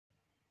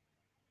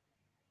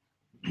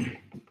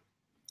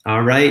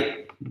All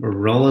right, we're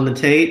rolling the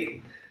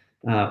tape.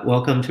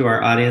 Welcome to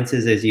our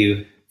audiences as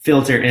you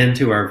filter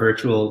into our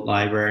virtual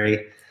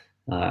library.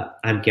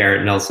 I'm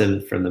Garrett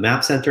Nelson from the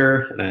Map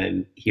Center, and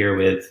I'm here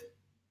with,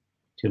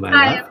 to my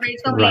left, I'm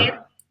Rachel Mead.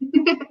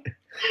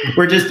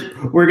 We're just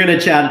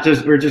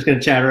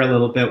gonna chatter a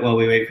little bit while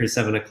we wait for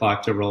 7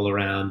 o'clock to roll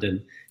around and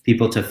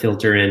people to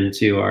filter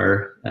into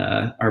our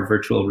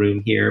virtual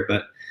room here.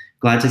 But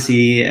glad to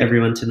see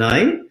everyone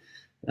tonight.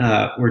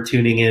 We're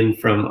tuning in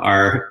from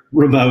our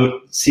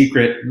remote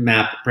secret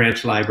map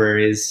branch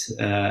libraries,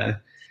 and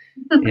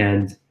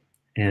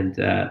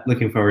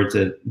looking forward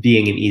to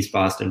being in East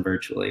Boston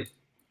virtually.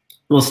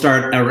 We'll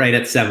start right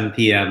at 7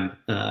 p.m.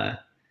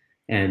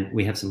 And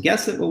we have some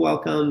guests that we'll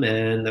welcome,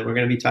 and then we're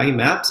going to be talking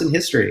maps and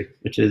history,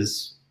 which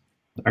is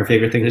our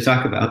favorite thing to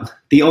talk about.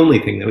 The only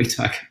thing that we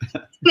talk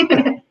about.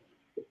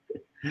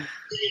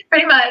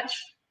 Pretty much.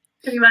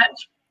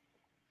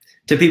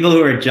 To people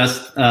who are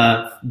just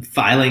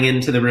filing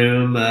into the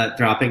room,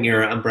 dropping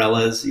your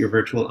umbrellas, your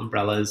virtual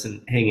umbrellas,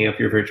 and hanging up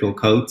your virtual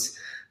coats,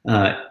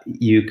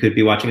 you could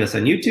be watching us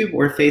on YouTube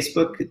or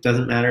Facebook. It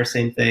doesn't matter,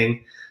 same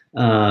thing.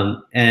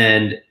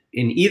 And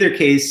in either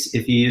case,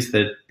 if you use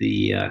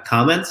the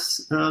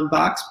comments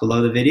box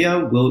below the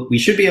video, we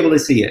should be able to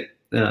see it.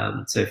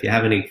 So if you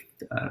have any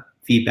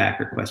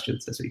feedback or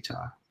questions as we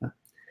talk.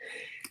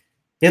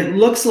 It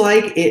looks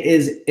like it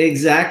is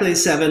exactly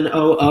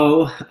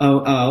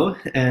 7:00,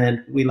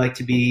 and we like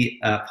to be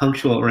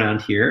punctual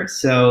around here.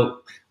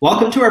 So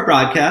welcome to our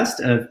broadcast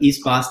of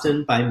East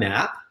Boston by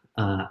Map.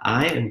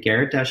 I am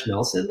Garrett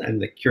Nelson. I'm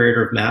the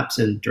Curator of Maps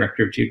and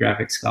Director of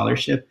Geographic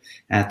Scholarship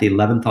at the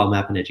Leventhal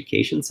Map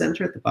Education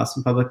Center at the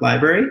Boston Public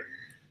Library.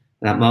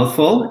 That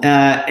mouthful.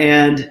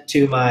 And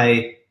to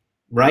my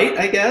right,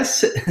 I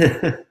guess.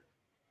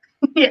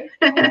 Yeah.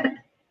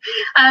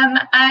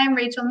 I'm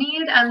Rachel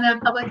Mead. I'm the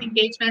Public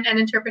Engagement and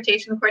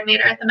Interpretation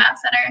Coordinator at the Map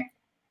Center.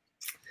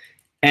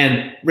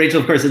 And Rachel,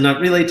 of course, is not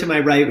really to my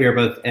right. We are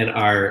both in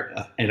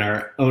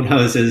our own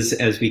houses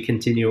as we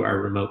continue our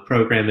remote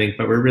programming,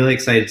 but we're really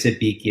excited to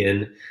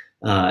begin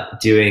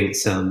doing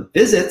some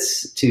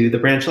visits to the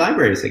branch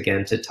libraries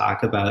again to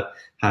talk about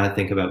how to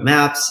think about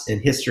maps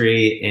and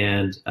history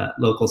and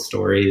local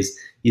stories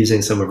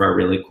using some of our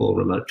really cool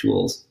remote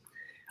tools.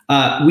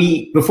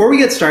 Before we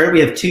get started, we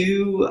have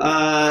two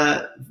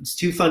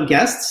fun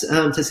guests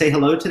to say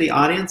hello to the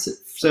audience.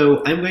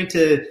 So I'm going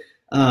to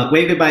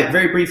wave goodbye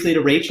very briefly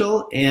to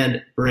Rachel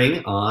and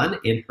bring on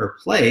in her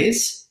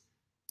place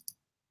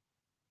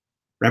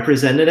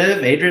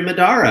Representative Adrian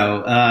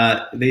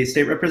Madaro, the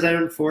state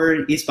representative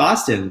for East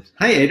Boston.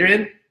 Hi,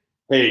 Adrian.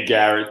 Hey,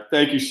 Garrett.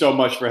 Thank you so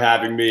much for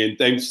having me, and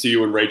thanks to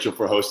you and Rachel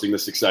for hosting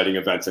this exciting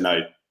event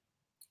tonight.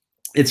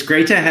 It's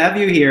great to have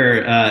you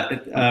here.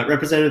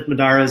 Representative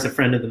Madaro is a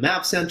friend of the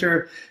Map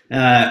Center.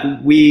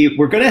 We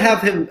were going to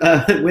have him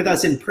with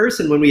us in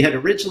person when we had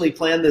originally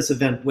planned this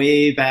event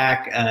way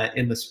back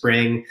in the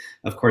spring.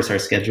 Of course, our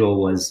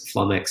schedule was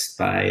flummoxed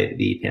by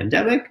the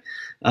pandemic.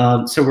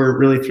 So we're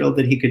really thrilled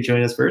that he could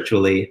join us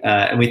virtually.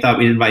 And we thought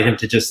we'd invite him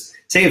to just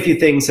say a few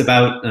things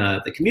about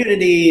the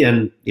community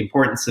and the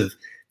importance of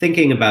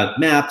thinking about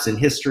maps and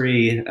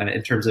history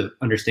in terms of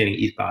understanding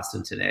East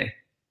Boston today.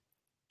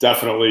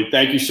 Definitely.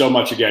 Thank you so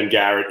much again,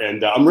 Garrett.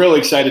 And I'm really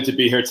excited to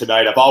be here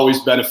tonight. I've always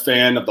been a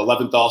fan of the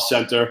Leventhal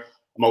Center.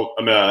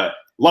 I'm a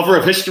lover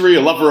of history, a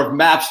lover of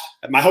maps.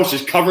 My house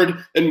is covered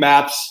in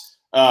maps.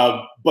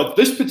 But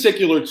this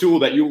particular tool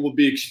that you will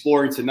be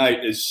exploring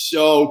tonight is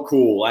so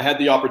cool. I had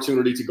the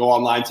opportunity to go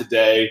online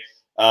today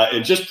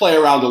and just play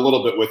around a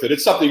little bit with it.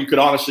 It's something you could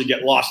honestly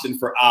get lost in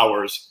for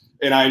hours.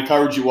 And I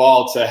encourage you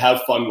all to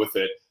have fun with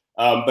it.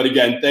 But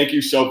again, thank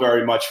you so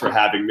very much for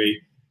having me.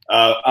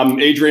 I'm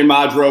Adrian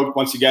Madaro,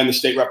 once again, the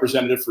state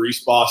representative for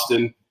East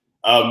Boston.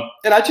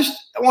 And I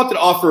wanted to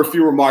offer a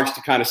few remarks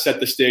to kind of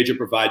set the stage and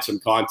provide some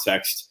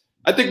context.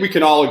 I think we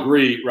can all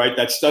agree, right,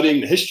 that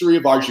studying the history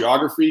of our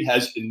geography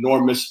has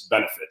enormous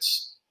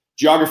benefits.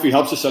 Geography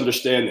helps us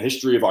understand the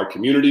history of our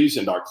communities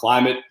and our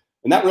climate,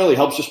 and that really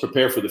helps us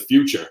prepare for the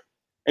future.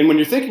 And when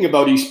you're thinking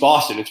about East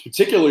Boston, it's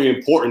particularly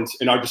important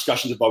in our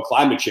discussions about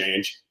climate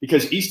change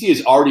because Eastie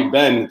has already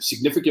been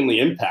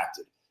significantly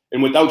impacted.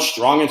 And without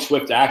strong and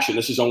swift action,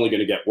 this is only going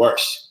to get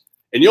worse.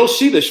 And you'll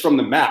see this from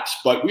the maps,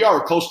 but we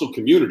are a coastal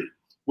community,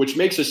 which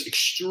makes us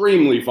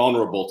extremely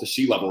vulnerable to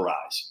sea level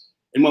rise.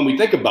 And when we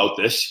think about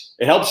this,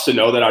 it helps to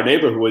know that our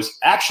neighborhood was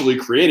actually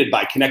created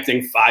by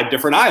connecting 5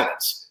 different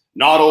islands: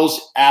 Nautils,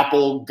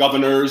 Apple,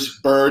 Governors,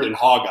 Bird, and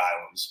Hog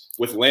Islands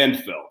with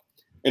landfill.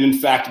 And in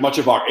fact, much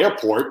of our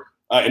airport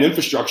and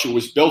infrastructure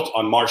was built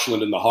on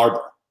marshland in the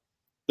harbor.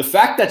 The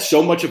fact that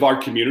so much of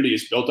our community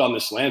is built on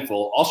this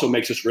landfill also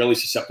makes us really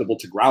susceptible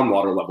to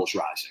groundwater levels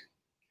rising.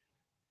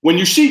 When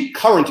you see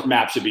current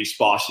maps of East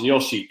Boston,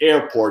 you'll see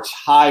airports,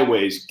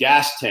 highways,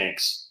 gas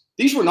tanks.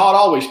 These were not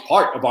always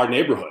part of our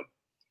neighborhood.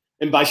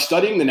 And by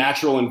studying the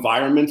natural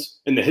environment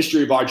and the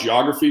history of our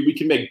geography, we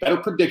can make better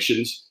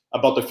predictions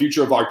about the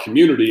future of our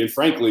community and,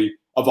 frankly,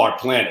 of our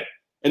planet.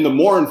 And the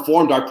more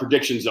informed our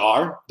predictions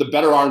are, the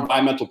better our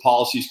environmental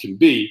policies can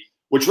be,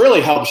 which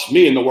really helps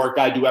me in the work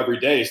I do every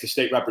day as the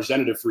state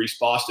representative for East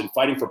Boston,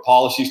 fighting for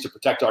policies to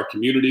protect our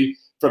community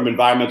from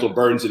environmental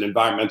burdens and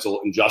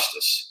environmental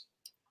injustice.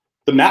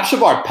 The maps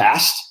of our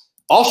past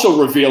also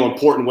reveal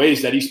important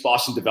ways that East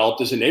Boston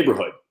developed as a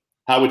neighborhood,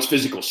 how its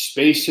physical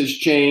space has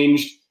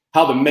changed,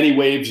 how the many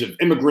waves of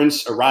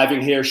immigrants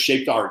arriving here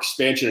shaped our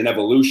expansion and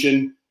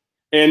evolution,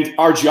 and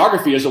our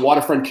geography as a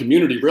waterfront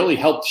community really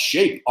helped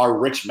shape our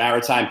rich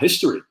maritime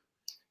history.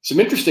 Some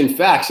interesting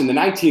facts: in the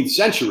 19th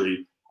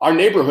century, our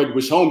neighborhood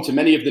was home to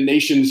many of the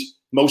nation's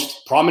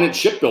most prominent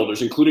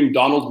shipbuilders, including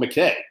Donald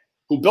Mackay,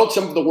 who built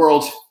some of the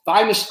world's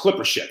finest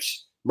clipper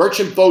ships,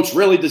 merchant boats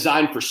really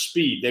designed for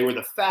speed. They were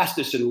the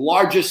fastest and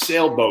largest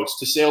sailboats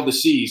to sail the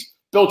seas,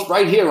 built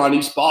right here on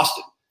East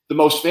Boston, the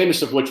most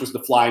famous of which was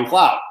the Flying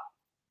Cloud.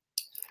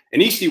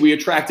 In Eastie, we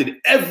attracted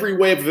every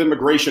wave of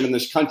immigration in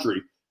this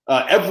country.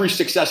 Every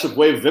successive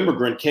wave of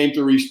immigrant came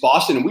through East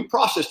Boston, and we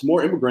processed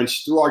more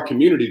immigrants through our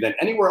community than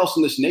anywhere else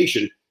in this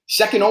nation,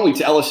 second only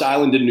to Ellis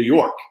Island in New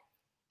York.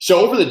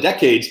 So over the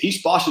decades,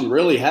 East Boston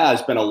really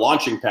has been a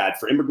launching pad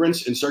for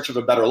immigrants in search of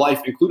a better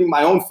life, including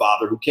my own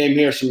father, who came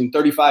here some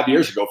 35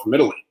 years ago from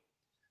Italy.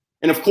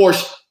 And of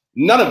course,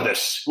 none of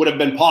this would have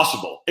been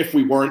possible if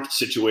we weren't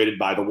situated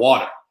by the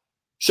water.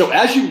 So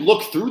as you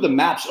look through the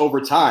maps over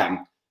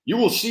time, you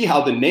will see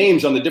how the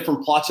names on the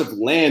different plots of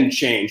land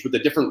change with the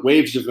different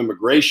waves of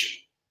immigration.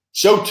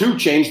 So too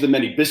changed the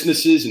many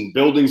businesses and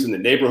buildings in the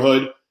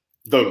neighborhood,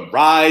 the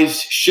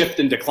rise, shift,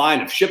 and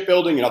decline of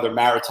shipbuilding and other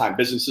maritime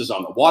businesses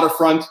on the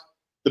waterfront,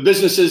 the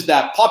businesses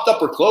that popped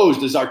up or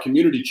closed as our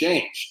community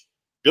changed,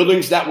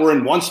 buildings that were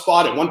in one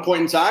spot at one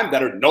point in time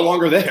that are no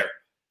longer there.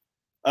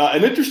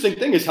 An interesting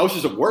thing is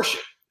houses of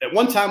worship. At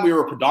one time, we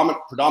were a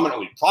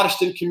predominantly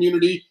Protestant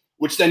community,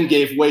 which then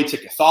gave way to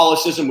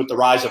Catholicism with the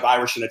rise of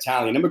Irish and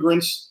Italian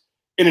immigrants.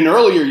 And in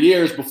earlier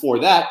years before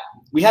that,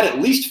 we had at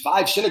least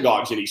 5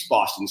 synagogues in East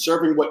Boston,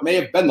 serving what may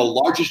have been the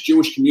largest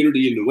Jewish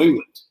community in New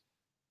England.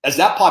 As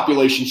that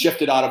population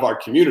shifted out of our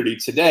community,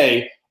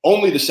 today,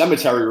 only the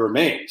cemetery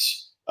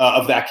remains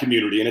of that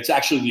community, and it's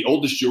actually the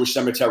oldest Jewish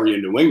cemetery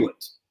in New England.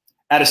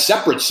 At a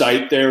separate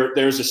site,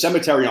 there's a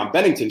cemetery on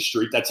Bennington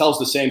Street that tells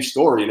the same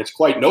story, and it's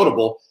quite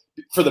notable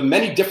for the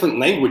many different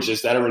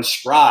languages that are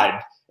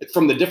inscribed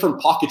from the different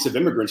pockets of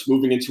immigrants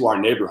moving into our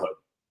neighborhood.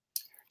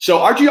 So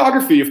our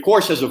geography, of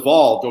course, has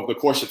evolved over the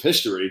course of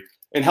history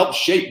and helped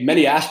shape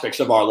many aspects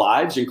of our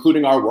lives,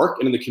 including our work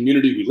and in the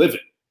community we live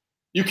in.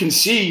 You can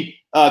see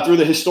through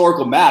the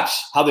historical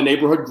maps how the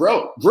neighborhood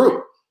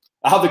grew,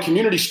 how the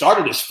community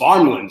started as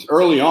farmland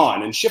early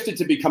on and shifted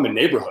to become a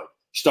neighborhood,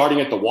 starting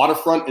at the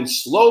waterfront and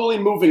slowly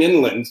moving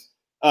inland,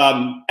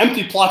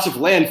 empty plots of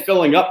land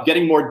filling up,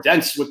 getting more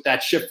dense with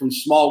that shift from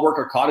small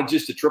worker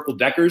cottages to triple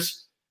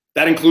deckers.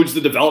 That includes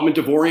the development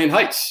of Orient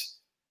Heights.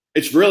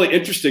 It's really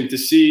interesting to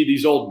see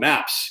these old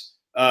maps,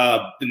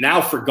 the now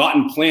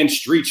forgotten planned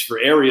streets for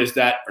areas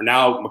that are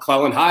now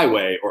McClellan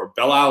Highway or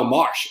Belle Isle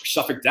Marsh or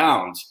Suffolk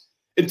Downs,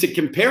 and to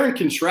compare and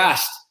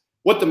contrast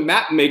what the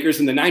map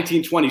makers in the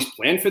 1920s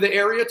planned for the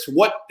area to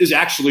what is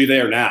actually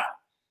there now.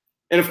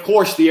 And of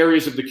course, the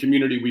areas of the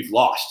community we've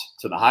lost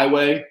to the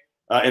highway,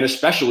 and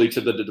especially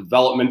to the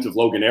development of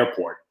Logan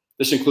Airport.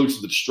 This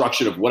includes the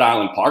destruction of Wood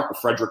Island Park, the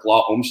Frederick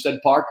Law Olmsted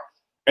Park,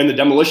 and the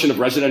demolition of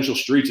residential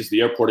streets as the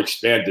airport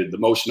expanded, the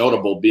most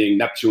notable being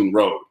Neptune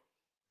Road.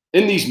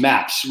 In these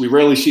maps, we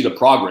rarely see the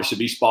progress of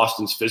East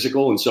Boston's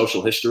physical and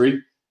social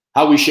history,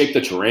 how we shaped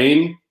the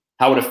terrain,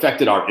 how it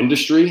affected our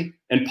industry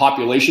and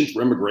population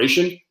through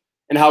immigration,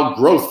 and how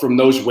growth from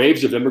those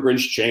waves of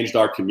immigrants changed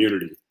our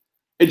community.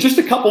 And just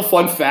a couple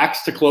fun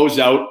facts to close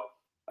out.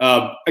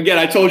 Again,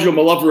 I told you I'm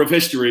a lover of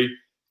history.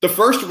 The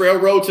first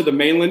railroad to the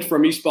mainland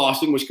from East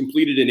Boston was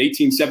completed in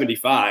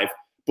 1875.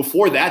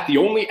 Before that, the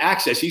only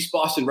access East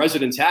Boston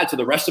residents had to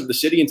the rest of the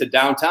city and to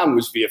downtown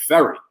was via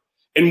ferry.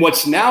 And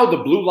what's now the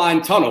Blue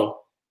Line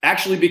Tunnel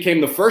actually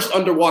became the first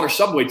underwater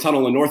subway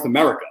tunnel in North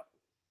America.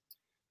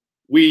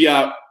 We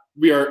are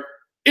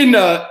in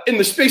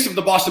the space of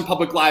the Boston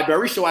Public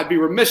Library, so I'd be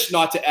remiss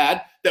not to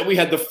add that we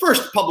had the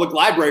first public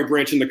library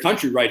branch in the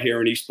country right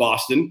here in East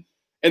Boston.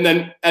 And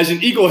then as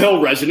an Eagle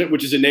Hill resident,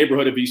 which is a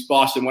neighborhood of East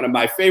Boston, one of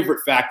my favorite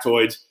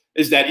factoids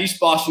is that East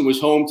Boston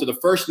was home to the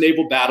first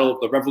naval battle of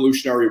the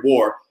Revolutionary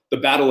War, the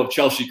Battle of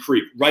Chelsea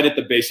Creek, right at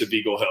the base of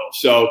Eagle Hill.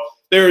 So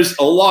there's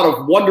a lot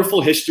of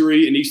wonderful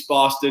history in East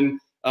Boston,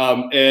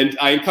 and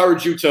I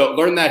encourage you to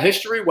learn that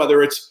history,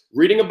 whether it's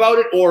reading about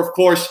it or, of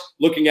course,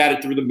 looking at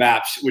it through the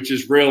maps, which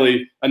is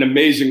really an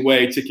amazing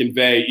way to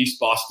convey East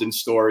Boston's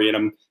story. And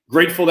I'm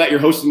grateful that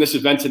you're hosting this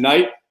event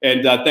tonight,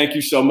 and thank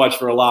you so much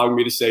for allowing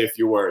me to say a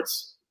few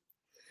words.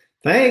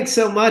 Thanks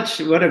so much.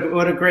 What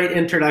a great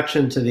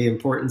introduction to the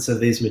importance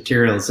of these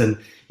materials. And,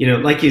 you know,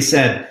 like you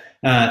said,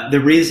 the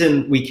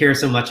reason we care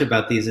so much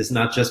about these is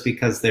not just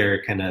because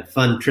they're kind of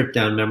fun trip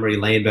down memory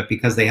lane, but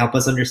because they help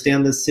us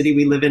understand the city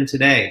we live in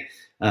today.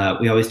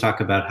 We always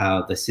talk about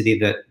how the city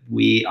that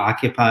we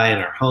occupy in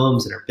our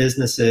homes and our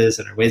businesses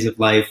and our ways of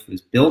life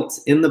was built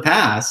in the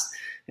past.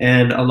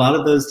 And a lot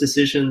of those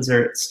decisions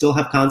still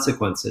have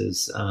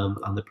consequences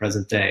on the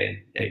present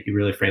day. And you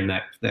really frame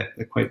that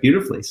quite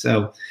beautifully.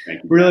 So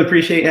really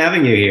appreciate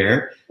having you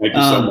here. Thank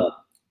you so much.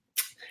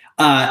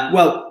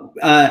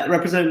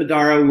 Representative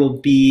Madaro will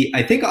be,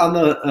 I think, on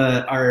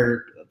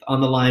the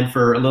line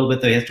for a little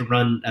bit, though he has to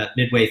run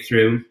midway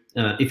through.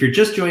 If you're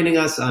just joining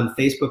us on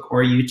Facebook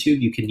or YouTube,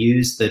 you can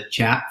use the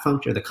chat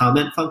function or the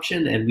comment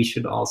function, and we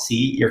should all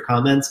see your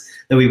comments.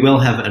 Though we will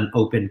have an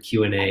open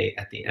Q&A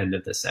at the end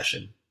of the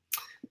session.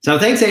 So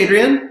thanks,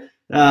 Adrian.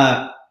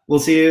 We'll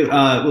see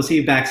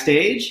you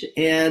backstage,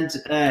 and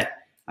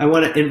I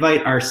want to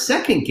invite our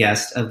second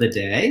guest of the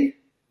day,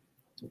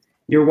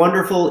 your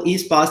wonderful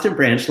East Boston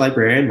branch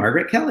librarian,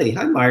 Margaret Kelly.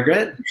 Hi,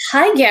 Margaret.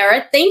 Hi,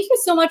 Garrett. Thank you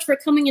so much for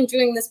coming and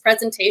doing this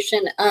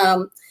presentation.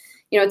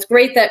 You know, it's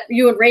great that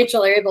you and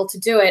Rachel are able to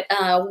do it.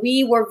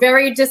 We were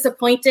very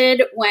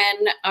disappointed when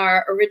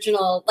our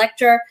original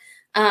lecture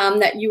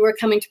that you were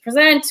coming to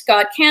present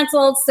got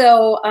canceled.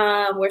 So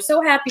we're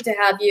so happy to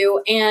have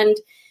you. And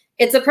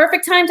it's a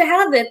perfect time to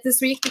have it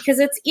this week because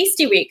it's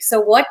Eastie Week. So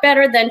what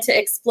better than to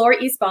explore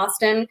East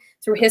Boston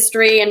through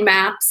history and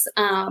maps.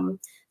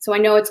 So I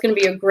know it's going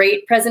to be a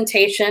great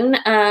presentation.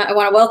 I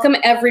want to welcome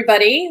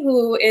everybody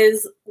who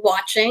is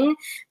watching.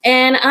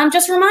 And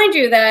just remind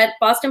you that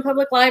Boston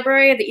Public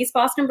Library, the East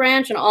Boston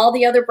branch, and all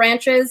the other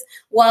branches,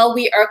 while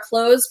we are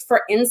closed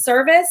for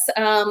in-service,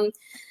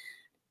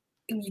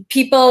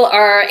 people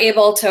are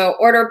able to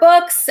order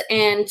books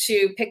and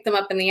to pick them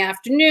up in the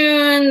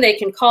afternoon. They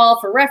can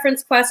call for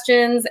reference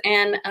questions,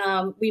 and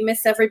we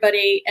miss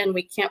everybody, and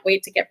we can't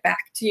wait to get back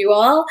to you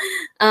all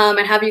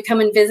and have you come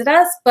and visit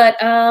us. But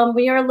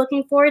we are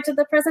looking forward to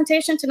the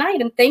presentation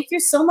tonight, and thank you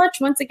so much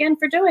once again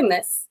for doing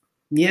this.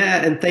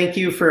 Yeah, and thank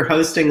you for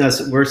hosting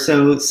us. We're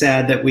so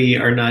sad that we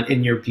are not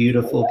in your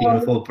beautiful,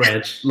 beautiful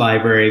branch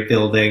library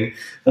building.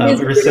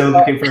 We're so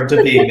looking forward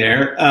to being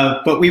there,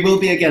 but we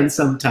will be again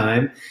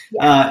sometime.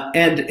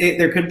 And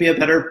there couldn't be a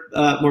better,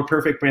 more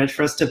perfect branch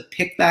for us to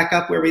pick back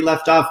up where we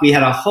left off. We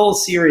had a whole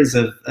series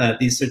of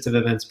these sorts of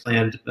events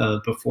planned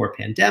before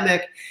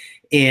pandemic,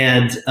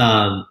 and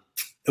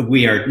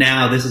we are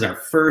now, this is our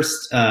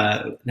first,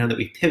 now that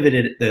we've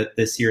pivoted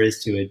the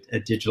series to a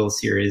digital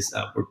series,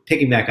 we're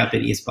picking back up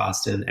in East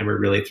Boston, and we're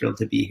really thrilled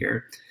to be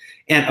here.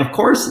 And of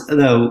course,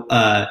 though,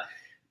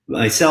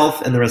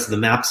 myself and the rest of the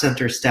Map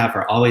Center staff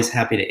are always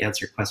happy to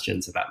answer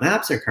questions about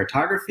maps or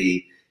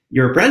cartography.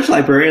 Your branch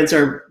librarians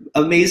are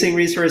amazing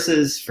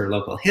resources for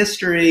local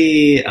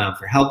history,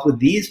 for help with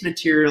these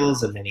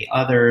materials and many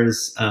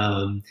others.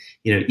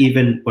 You know,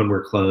 even when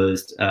we're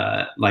closed,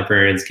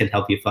 librarians can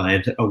help you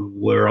find a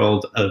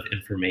world of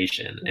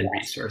information and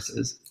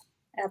resources.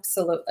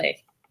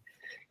 Absolutely.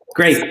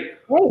 Great.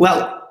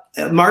 Well,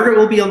 Margaret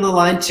will be on the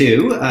line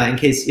too, in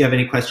case you have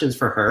any questions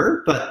for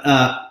her,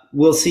 but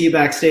we'll see you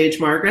backstage,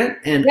 Margaret.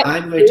 And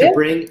I'm going to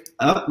bring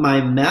up my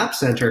Map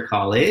Center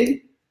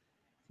colleague,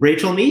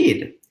 Rachel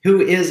Mead, who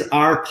is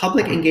our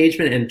public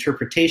engagement and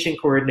interpretation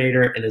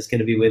coordinator and is going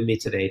to be with me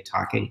today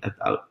talking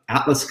about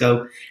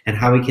Atlascope and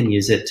how we can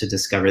use it to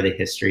discover the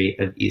history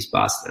of East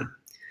Boston.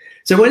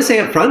 So I want to say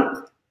up front,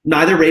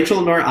 neither Rachel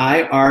nor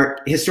I are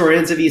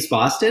historians of East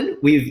Boston.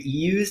 We've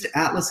used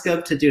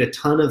Atlascope to do a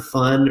ton of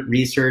fun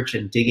research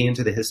and digging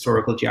into the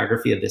historical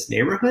geography of this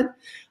neighborhood.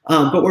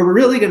 But what we're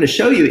really going to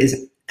show you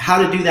is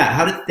how to do that,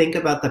 how to think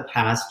about the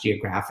past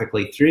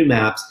geographically through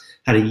maps,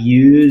 how to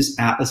use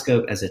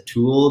Atlascope as a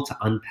tool to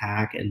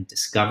unpack and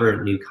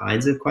discover new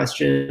kinds of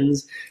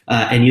questions,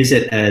 and use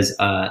it as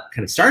a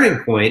kind of starting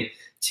point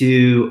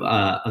to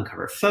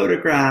uncover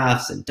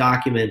photographs and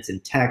documents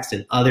and text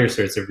and other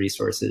sorts of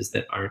resources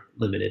that aren't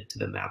limited to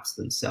the maps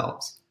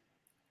themselves.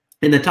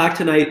 In the talk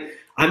tonight,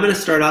 I'm going to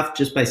start off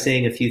just by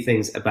saying a few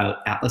things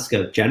about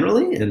Atlascope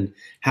generally and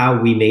how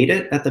we made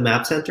it at the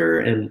Map Center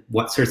and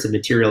what sorts of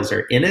materials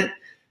are in it.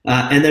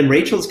 And then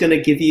Rachel's going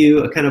to give you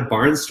a kind of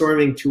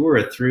barnstorming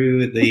tour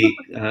through the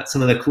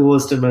some of the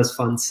coolest and most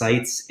fun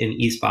sites in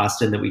East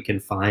Boston that we can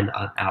find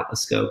on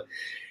Atlascope.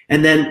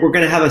 And then we're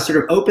going to have a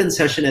sort of open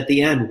session at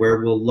the end where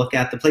we'll look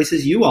at the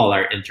places you all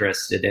are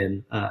interested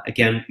in.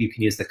 Again, you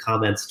can use the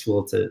comments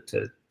tool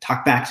to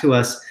talk back to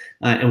us,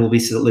 and we'll be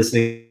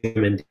listening to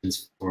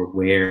recommendations for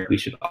where we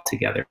should all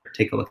together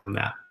take a look at the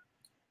map.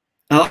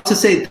 I'll also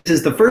say this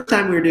is the first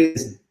time we're doing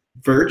this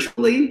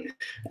virtually.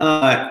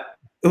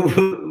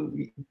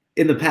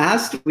 In the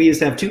past, we used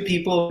to have two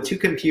people, two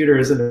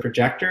computers, and a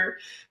projector.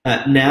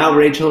 Now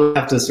Rachel will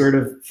have to sort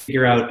of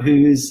figure out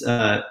who's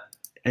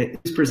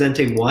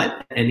presenting what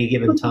at any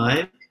given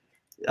time.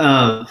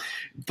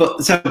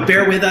 But so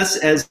bear with us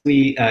as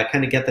we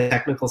kind of get the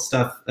technical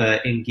stuff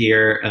in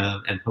gear,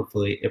 and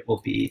hopefully it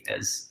will be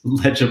as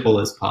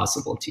legible as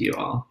possible to you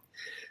all.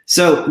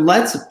 So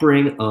let's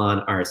bring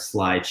on our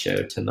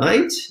slideshow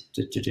tonight.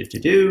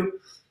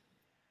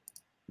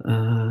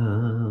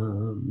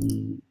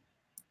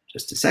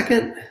 Just a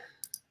second.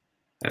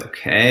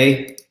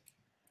 Okay.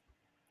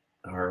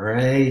 All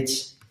right.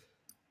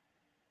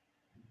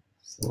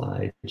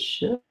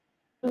 Slideshow.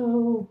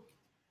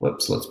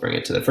 Whoops, let's bring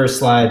it to the first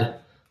slide.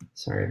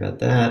 Sorry about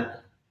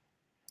that.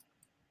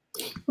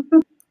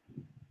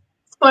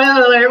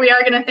 Spoiler alert, we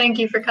are going to thank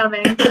you for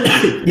coming.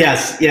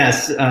 Yes,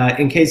 yes.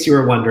 In case you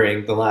were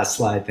wondering, the last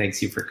slide thanks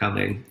you for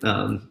coming.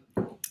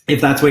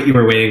 If that's what you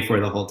were waiting for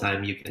the whole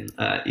time, you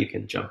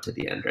can jump to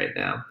the end right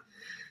now.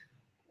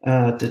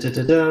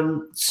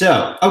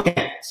 So,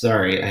 okay,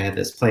 sorry, I had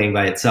this playing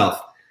by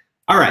itself.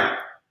 All right,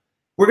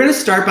 we're going to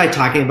start by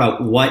talking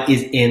about what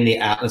is in the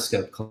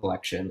Atlascope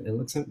collection. It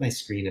looks like my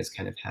screen is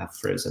kind of half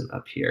frozen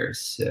up here,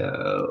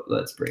 so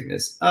let's bring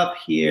this up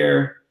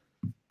here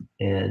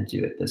and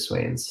do it this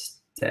way instead.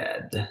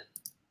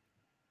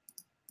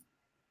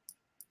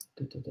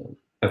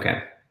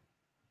 Okay.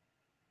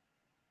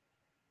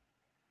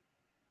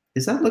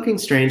 Is that looking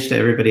strange to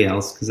everybody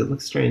else? Because it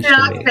looks strange to me.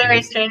 Yeah, it's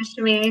very strange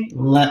to me.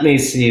 Let me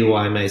see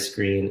why my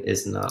screen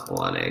is not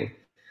wanting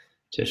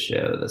to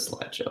show the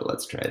slideshow.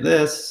 Let's try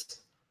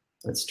this.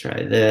 Let's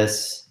try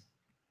this.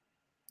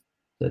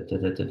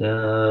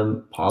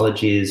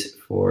 Apologies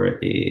for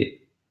the.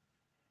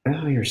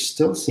 Oh, you're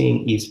still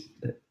seeing East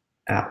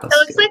Atlas. It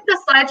looks like the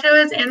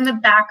slideshow is in the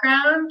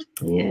background.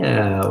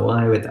 Yeah,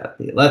 why would that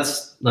be?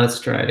 Let's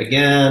try it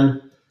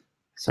again.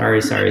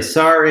 Sorry, sorry,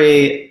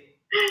 sorry.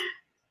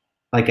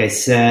 Like I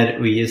said,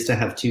 we used to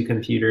have 2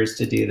 computers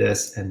to do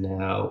this, and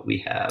now we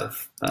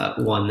have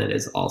one that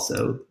is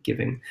also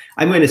giving.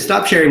 I'm going to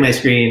stop sharing my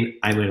screen.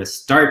 I'm going to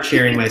start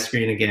sharing my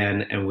screen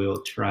again, and we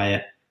will try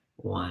it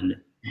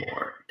one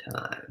more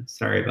time.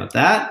 Sorry about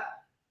that.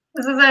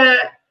 This is a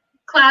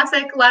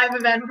classic live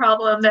event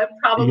problem that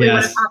probably would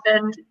have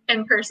happened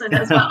in person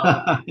as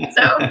well.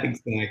 So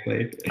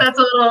exactly. That's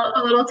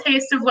a little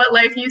taste of what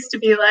life used to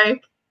be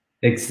like.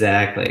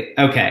 Exactly.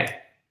 Okay.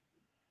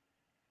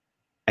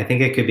 I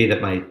think it could be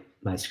that my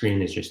screen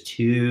is just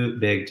too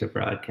big to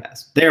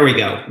broadcast. There we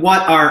go.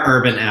 What are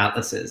urban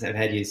atlases? I've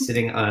had you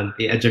sitting on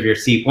the edge of your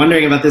seat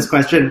wondering about this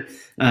question,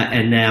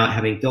 and now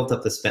having built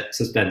up the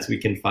suspense, we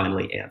can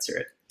finally answer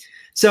it.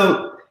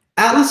 So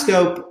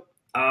Atlascope,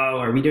 oh,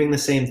 are we doing the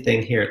same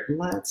thing here?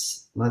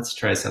 Let's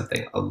try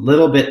something a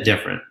little bit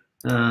different.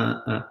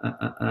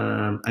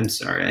 I'm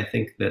sorry, I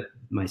think that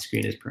my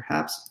screen is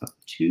perhaps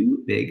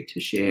too big to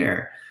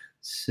share.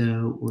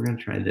 So we're gonna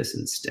try this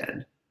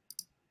instead,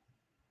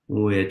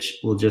 which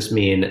will just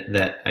mean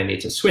that I need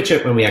to switch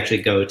it when we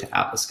actually go to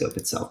Atlascope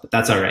itself, but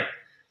that's all right.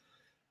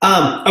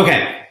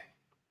 Okay,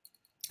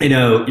 I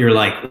know you're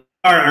like,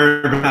 our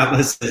urban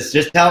atlases,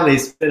 just tell me,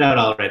 spit it out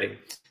already.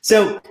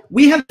 So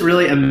we have a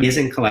really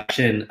amazing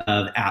collection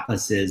of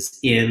atlases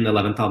in the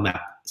Leventhal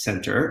Map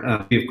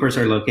Center. We, of course,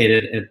 are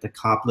located at the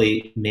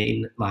Copley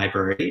Main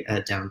Library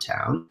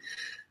downtown.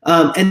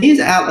 And these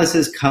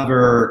atlases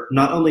cover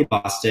not only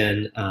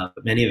Boston,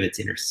 but many of its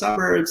inner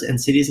suburbs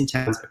and cities and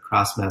towns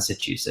across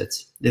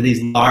Massachusetts. They're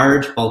these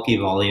large, bulky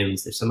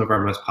volumes. They're some of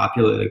our most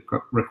popularly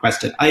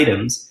requested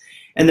items.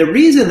 And the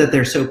reason that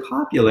they're so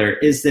popular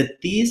is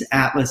that these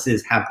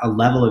atlases have a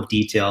level of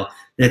detail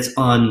that's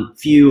on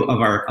few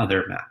of our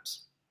other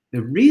maps.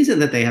 The reason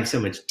that they have so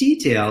much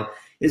detail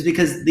is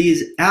because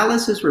these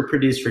atlases were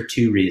produced for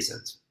 2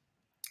 reasons.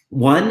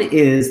 One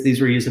is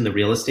these were used in the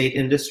real estate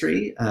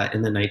industry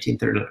in the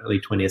 19th and early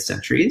 20th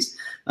centuries.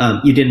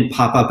 You didn't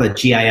pop up a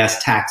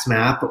GIS tax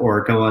map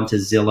or go onto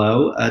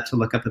Zillow to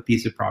look up a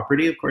piece of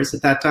property, of course,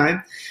 at that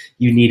time.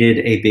 You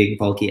needed a big,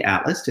 bulky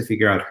atlas to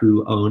figure out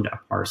who owned a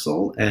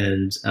parcel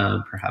and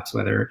perhaps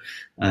whether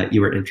you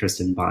were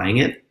interested in buying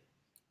it.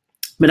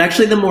 But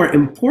actually, the more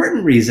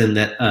important reason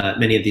that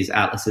many of these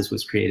atlases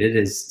was created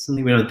is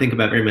something we don't think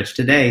about very much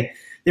today.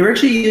 They were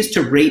actually used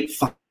to rate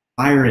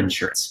fire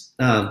insurance.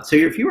 So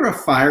if you were a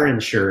fire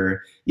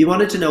insurer, you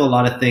wanted to know a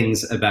lot of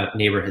things about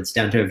neighborhoods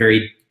down to a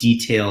very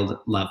detailed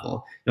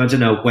level. You wanted to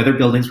know whether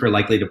buildings were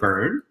likely to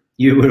burn.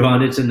 You would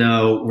wanted to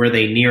know, were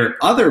they near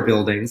other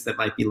buildings that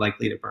might be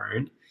likely to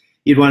burn?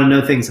 You'd want to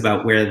know things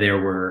about where there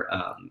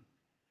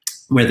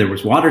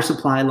was water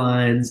supply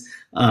lines,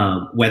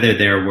 whether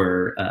there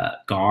were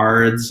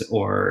guards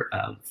or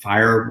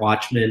fire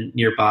watchmen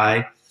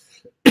nearby.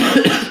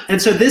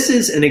 And so this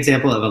is an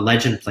example of a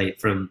legend plate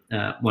from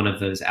one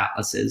of those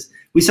atlases.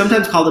 We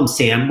sometimes call them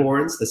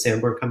Sanborns. The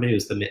Sanborn Company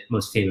was the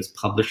most famous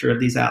publisher of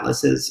these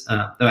atlases,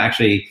 though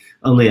actually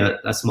only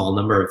a small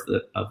number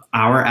of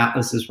our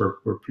atlases were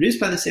produced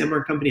by the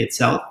Sanborn Company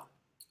itself.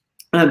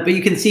 But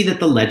you can see that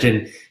the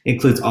legend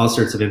includes all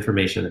sorts of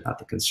information about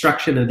the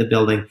construction of the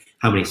building,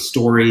 how many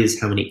stories,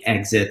 how many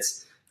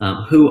exits,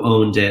 who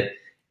owned it.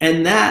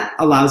 And that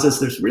allows us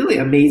this really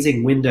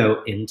amazing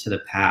window into the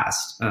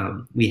past.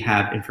 We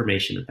have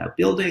information about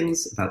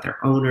buildings, about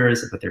their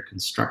owners, about their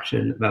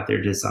construction, about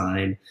their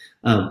design,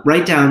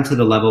 right down to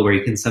the level where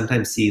you can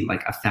sometimes see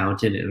like a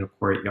fountain in a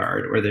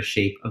courtyard or the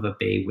shape of a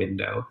bay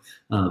window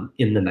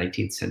in the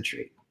 19th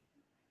century.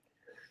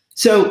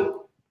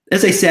 So,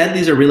 as I said,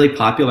 these are really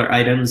popular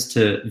items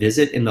to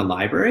visit in the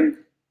library,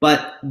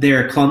 but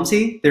they're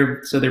clumsy.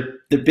 They're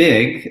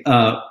big.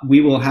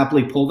 We will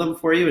happily pull them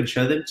for you and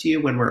show them to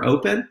you when we're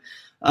open.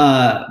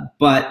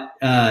 But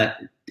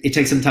it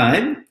takes some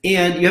time,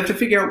 and you have to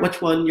figure out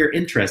which one you're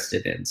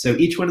interested in. So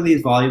each one of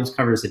these volumes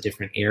covers a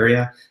different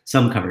area.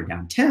 Some cover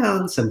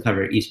downtown, some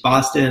cover East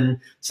Boston,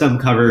 some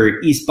cover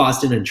East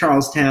Boston and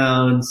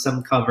Charlestown,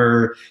 some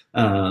cover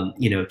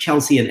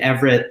Chelsea and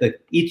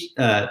Everett. Each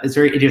is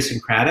very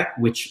idiosyncratic,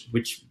 which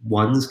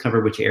ones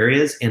cover which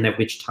areas and at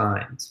which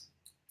times.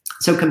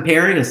 So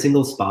comparing a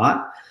single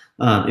spot,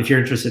 if you're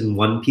interested in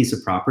one piece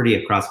of property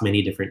across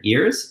many different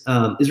years,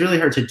 is really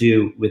hard to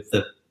do with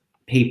the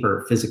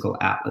paper physical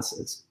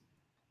atlases.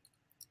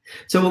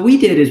 So what we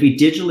did is we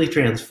digitally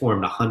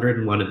transformed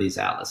 101 of these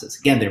atlases.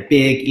 Again, they're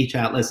big. Each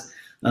atlas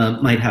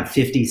might have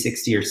 50,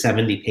 60, or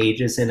 70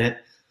 pages in it.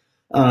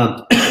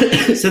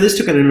 So this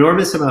took an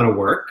enormous amount of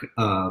work.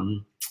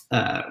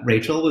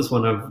 Rachel was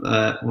one of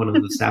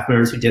the staff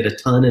members who did a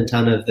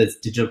ton of this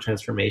digital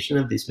transformation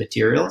of these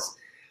materials.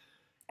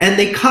 And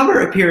they cover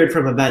a period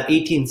from about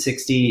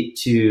 1860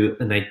 to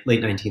the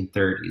late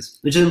 1930s,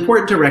 which is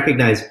important to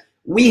recognize.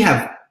 We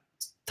have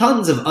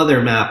tons of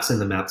other maps in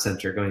the Map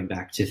Center going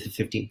back to the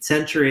 15th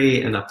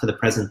century and up to the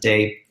present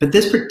day. But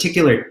this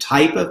particular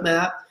type of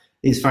map,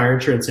 these fire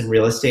insurance and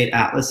real estate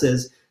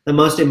atlases, the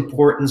most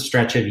important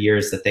stretch of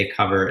years that they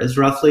cover is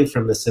roughly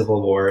from the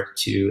Civil War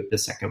to the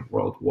Second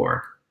World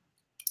War.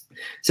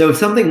 So if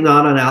something's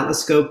not on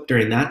Atlascope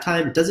during that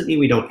time, it doesn't mean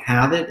we don't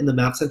have it in the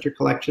Map Center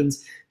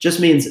collections. It just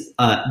means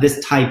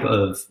this type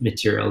of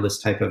material, this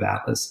type of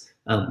atlas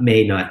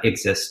may not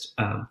exist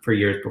for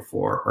years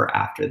before or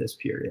after this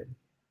period.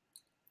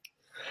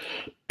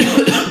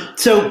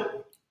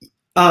 So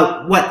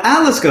what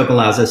Atlascope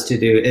allows us to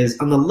do is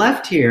on the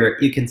left here,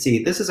 you can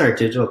see this is our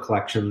digital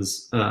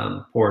collections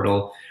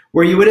portal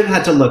where you would have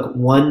had to look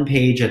one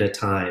page at a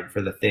time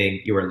for the thing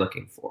you were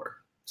looking for.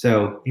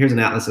 So here's an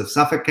atlas of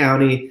Suffolk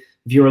County.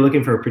 If you were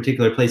looking for a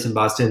particular place in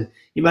Boston,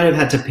 you might have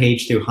had to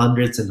page through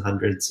hundreds and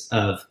hundreds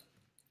of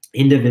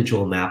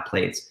individual map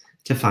plates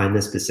to find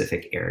the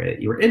specific area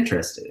you were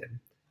interested in.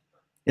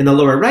 In the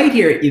lower right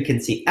here, you can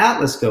see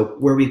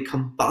Atlascope, where we've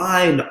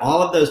combined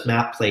all of those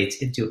map plates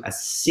into a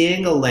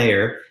single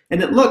layer,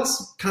 and it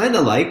looks kind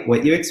of like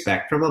what you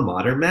expect from a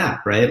modern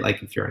map, right?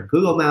 Like if you're on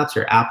Google Maps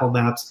or Apple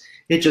Maps,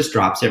 it just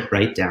drops it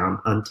right down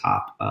on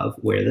top of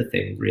where the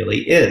thing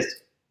really is.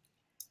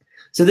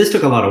 So this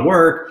took a lot of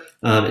work.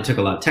 It took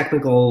a lot of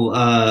technical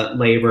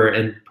labor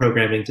and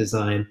programming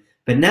design.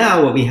 But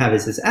now what we have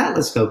is this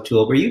Atlascope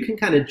tool where you can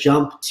kind of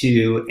jump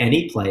to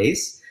any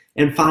place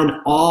and find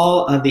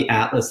all of the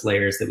atlas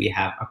layers that we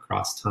have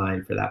across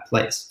time for that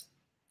place.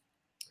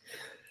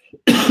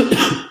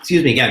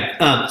 Excuse me again.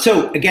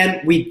 So again,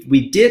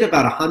 we did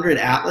about 100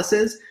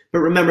 atlases, but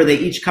remember they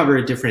each cover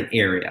a different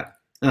area.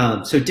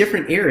 So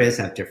different areas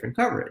have different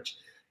coverage.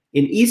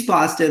 In East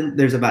Boston,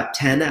 there's about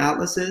 10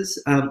 atlases,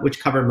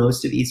 which cover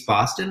most of East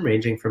Boston,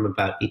 ranging from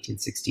about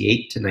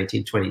 1868 to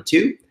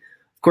 1922.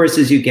 Of course,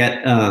 as you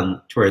get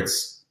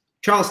towards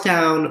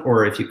Charlestown,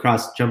 or if you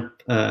jump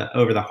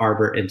over the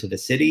harbor into the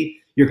city,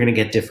 you're going to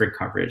get different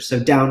coverage. So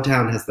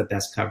downtown has the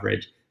best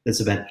coverage.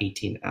 There's about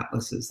 18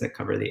 atlases that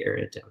cover the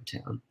area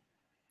downtown.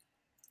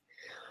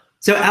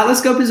 So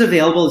Atlascope is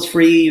available. It's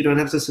free. You don't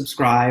have to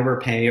subscribe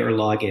or pay or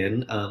log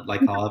in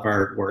like all of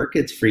our work.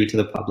 It's free to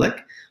the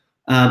public.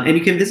 And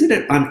you can visit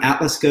it on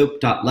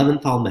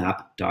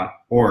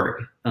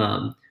atlascope.leventhalmap.org.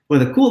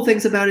 One of the cool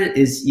things about it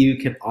is you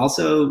can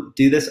also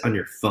do this on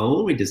your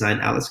phone. We designed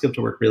Atlascope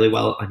to work really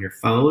well on your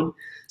phone.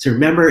 So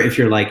remember, if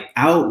you're like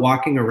out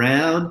walking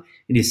around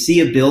and you see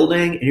a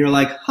building and you're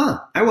like,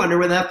 huh, I wonder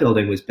when that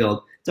building was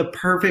built. It's a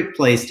perfect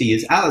place to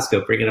use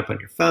Atlascope. Bring it up on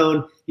your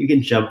phone. You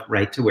can jump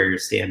right to where you're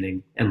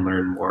standing and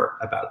learn more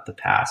about the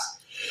past.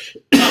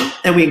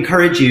 And we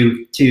encourage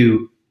you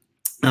to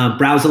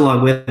browse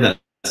along with us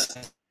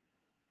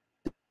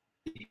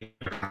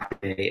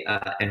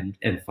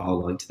and follow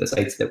along to the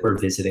sites that we're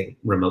visiting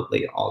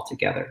remotely all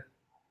together.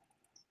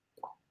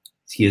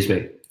 Excuse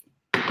me.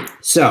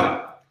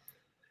 So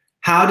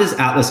how does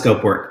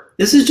Atlascope work?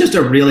 This is just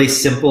a really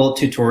simple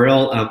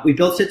tutorial. We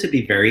built it to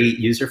be very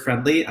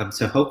user-friendly,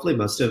 so hopefully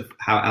most of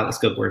how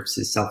Atlascope works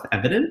is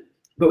self-evident.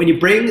 But when you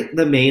bring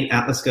the main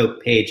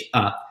Atlascope page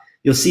up,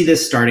 you'll see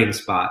this starting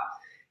spot.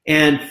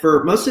 And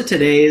for most of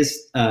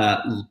today's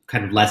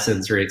kind of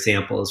lessons or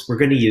examples, we're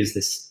going to use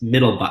this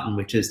middle button,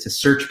 which is to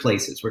search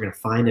places. We're going to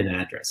find an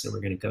address, and we're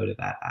going to go to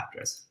that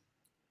address.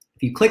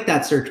 If you click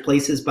that search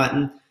places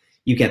button,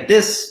 you get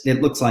this.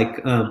 It looks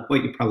like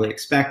what you probably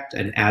expect,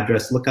 an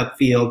address lookup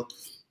field.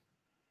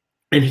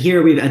 And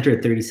here we've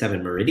entered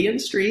 37 Meridian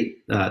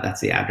Street.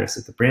 That's the address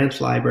at the branch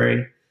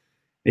library.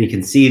 And you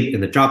can see in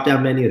the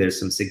drop-down menu, there's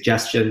some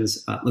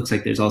suggestions. Looks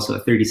like there's also a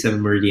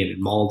 37 Meridian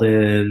in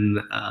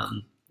Malden.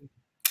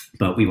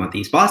 But we want the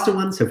East Boston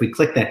one. So if we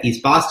click that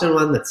East Boston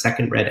one, that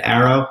second red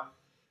arrow,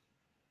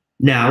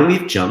 now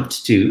we've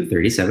jumped to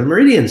 37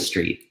 Meridian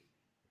Street.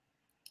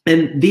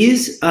 And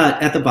these,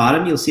 at the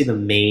bottom, you'll see the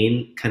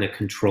main kind of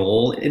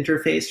control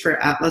interface for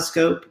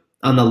Atlascope.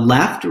 On the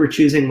left, we're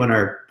choosing what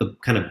the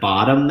kind of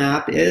bottom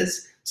map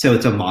is. So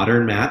it's a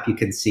modern map. You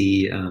can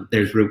see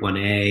there's Route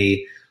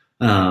 1A,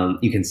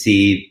 You can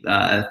see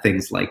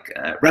things like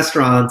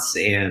restaurants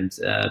and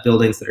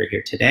buildings that are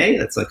here today.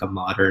 That's like a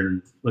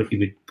modern, like you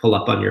would pull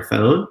up on your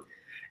phone.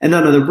 And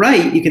then on the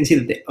right, you can see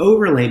that the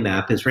overlay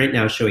map is right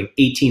now showing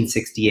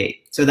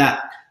 1868. So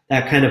that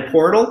kind of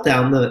portal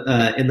down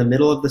the in the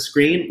middle of the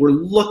screen, we're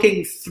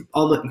looking, you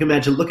can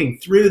imagine looking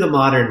through the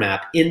modern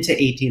map into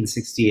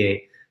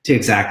 1868 to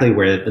exactly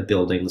where the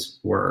buildings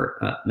were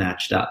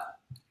matched up.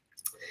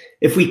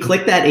 If we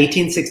click that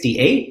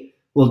 1868,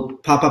 we'll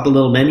pop up a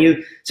little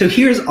menu. So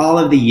here's all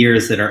of the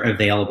years that are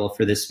available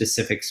for this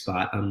specific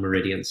spot on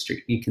Meridian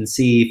Street. You can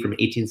see from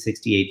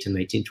 1868 to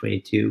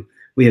 1922,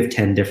 we have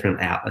 10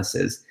 different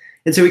atlases.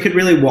 And so we could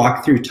really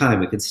walk through time.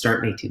 We could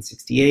start in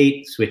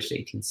 1868, switch to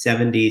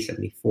 1870,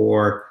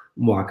 74,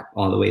 walk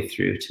all the way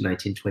through to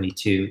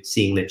 1922,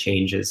 seeing the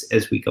changes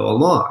as we go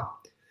along.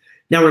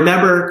 Now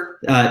remember,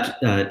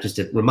 just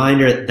a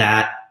reminder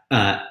that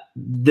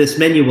this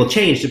menu will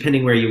change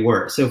depending where you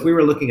were. So if we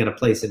were looking at a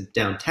place in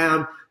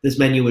downtown, this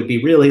menu would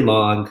be really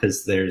long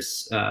because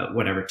there's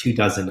 24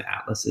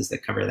 atlases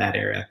that cover that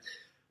area.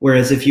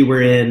 Whereas if you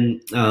were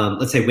in,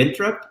 let's say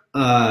Winthrop,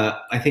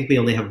 I think we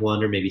only have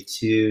 1 or maybe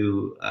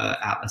 2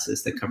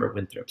 atlases that cover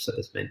Winthrop, so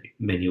this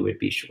menu would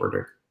be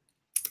shorter.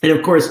 And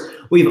of course,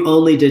 we've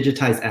only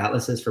digitized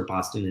atlases for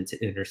Boston and its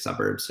inner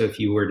suburbs. So if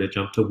you were to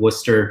jump to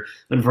Worcester,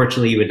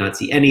 unfortunately, you would not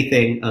see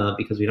anything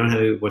because we don't have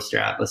any Worcester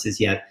atlases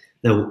yet.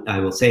 Though I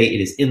will say it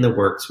is in the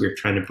works. We're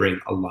trying to bring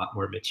a lot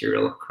more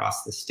material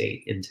across the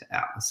state into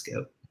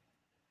Atlascope.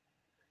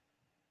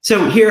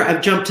 So here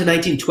I've jumped to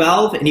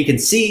 1912, and you can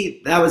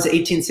see that was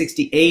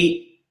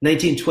 1868,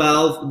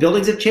 1912.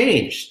 Buildings have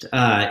changed.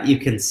 You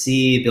can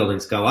see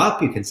buildings go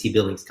up. You can see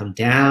buildings come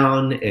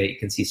down. You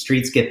can see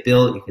streets get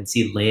built. You can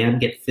see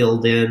land get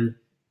filled in.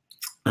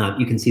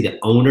 You can see the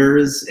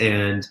owners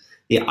and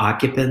the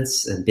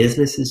occupants and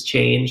businesses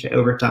change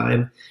over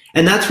time.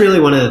 And that's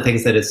really one of the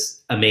things that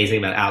is amazing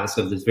about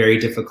Atlascope that's very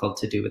difficult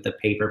to do with the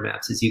paper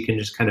maps, is you can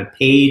just kind of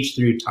page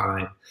through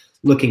time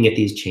looking at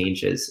these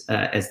changes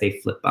as they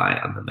flip by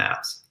on the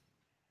maps.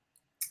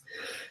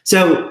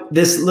 So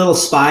this little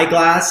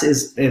spyglass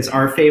is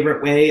our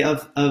favorite way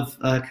of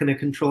kind of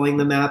controlling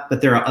the map, but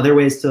there are other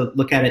ways to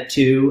look at it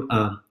too.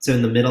 So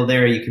in the middle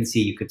there, you can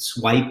see you could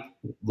swipe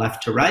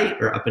left to right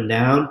or up and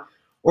down,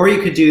 or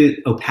you could do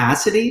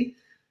opacity.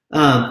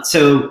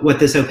 So what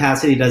this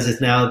opacity does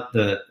is now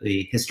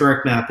the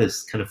historic map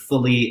is kind of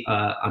fully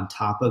on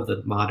top of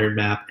the modern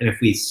map. And if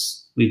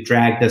we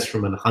drag this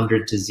from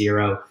 100 to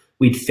 0,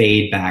 we'd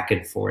fade back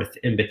and forth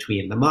in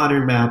between the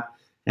modern map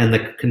and the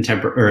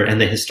contemporary and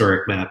the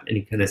historic map, and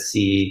you kind of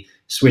see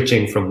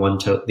switching from one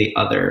to the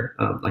other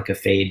like a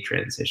fade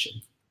transition.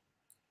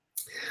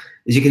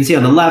 As you can see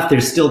on the left,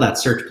 there's still that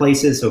search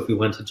places. So if we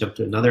want to jump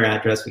to another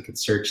address, we could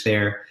search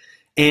there.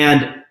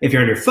 And if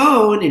you're on your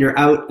phone and you're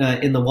out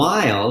in the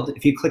wild,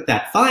 if you click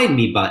that Find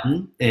Me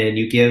button and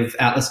you give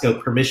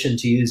Atlascope permission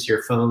to use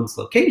your phone's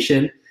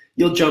location,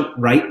 you'll jump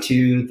right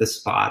to the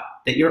spot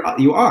that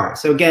you are.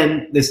 So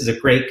again, this is a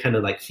great kind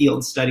of like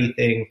field study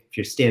thing. If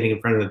you're standing in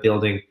front of a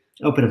building,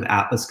 open up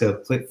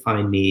Atlascope, click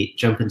Find Me,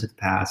 jump into the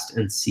past,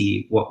 and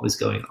see what was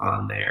going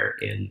on there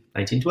in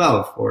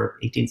 1912 or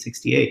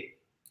 1868.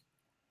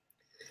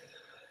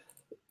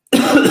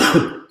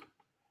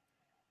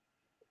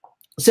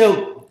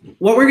 So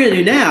what we're going to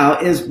do now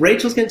is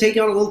Rachel's going to take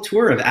you on a little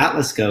tour of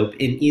Atlascope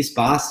in East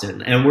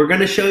Boston, and we're going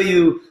to show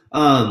you,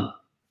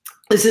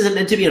 this isn't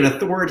meant to be an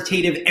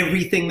authoritative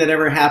everything that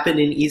ever happened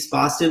in East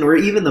Boston, or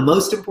even the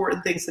most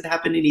important things that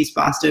happened in East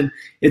Boston.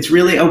 It's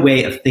really a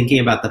way of thinking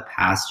about the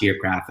past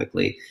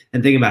geographically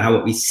and thinking about how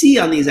what we see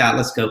on these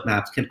Atlascope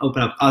maps can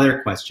open up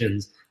other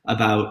questions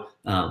about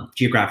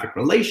geographic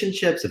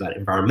relationships, about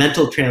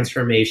environmental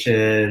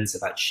transformations,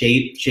 about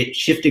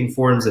shifting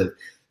forms of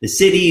the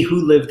city, who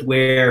lived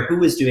where, who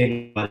was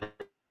doing what at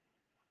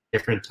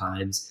different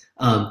times,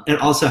 and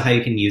also how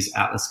you can use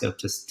Atlascope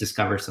to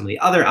discover some of the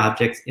other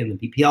objects in the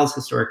BPL's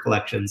historic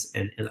collections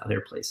and in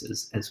other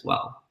places as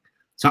well.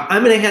 So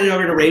I'm going to hand it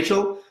over to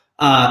Rachel.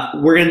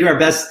 We're going to do our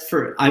best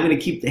I'm going to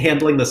keep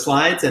handling the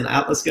slides and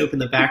Atlascope in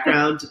the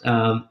background.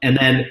 And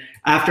then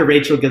after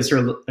Rachel gives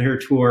her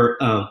tour,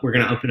 we're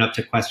going to open up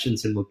to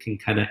questions and we can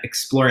kind of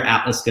explore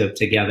Atlascope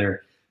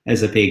together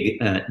as a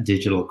big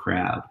digital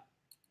crowd.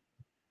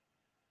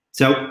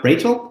 So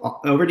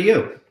Rachel, over to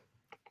you.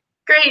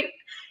 Great.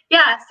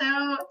 Yeah,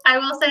 so I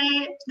will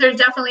say there's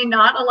definitely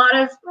not not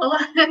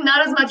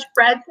as much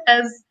breadth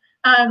as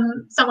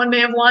someone may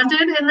have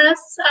wanted in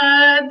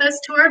this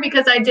tour,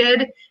 because I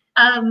did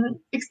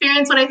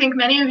experience what I think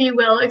many of you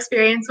will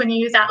experience when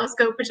you use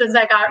Atlascope, which is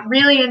I got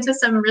really into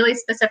some really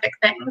specific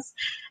things.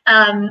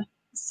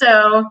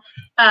 So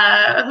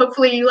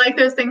hopefully you like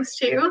those things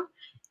too.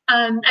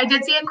 I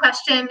did see a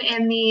question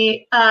in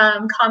the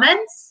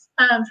comments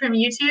from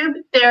YouTube.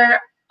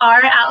 There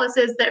are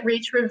atlases that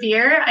reach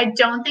Revere. I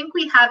don't think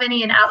we have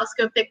any in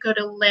Atlascope that go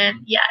to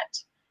Lynn yet,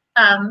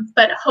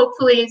 but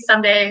hopefully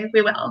someday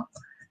we will.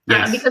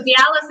 Yes. Because the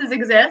atlases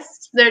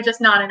exist, they're just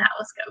not in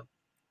Atlascope.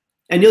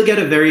 And you'll get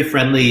a very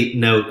friendly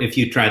note if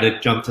you try to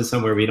jump to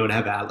somewhere we don't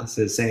have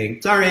atlases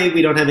saying, sorry,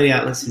 we don't have any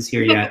atlases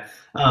here yet.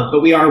 But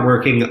we are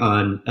working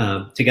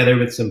on, together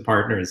with some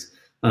partners,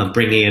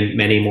 bringing in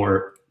many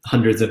more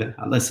hundreds of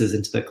atlases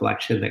into the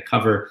collection that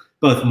cover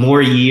both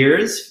more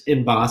years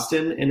in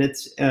Boston and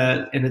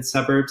its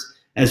suburbs,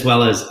 as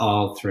well as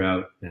all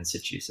throughout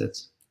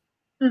Massachusetts.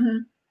 Mm-hmm.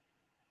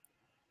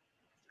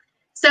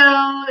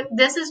 So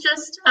this is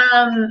just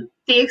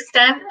the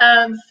extent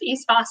of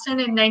East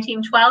Boston in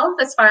 1912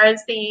 as far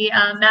as the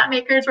map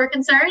makers were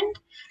concerned.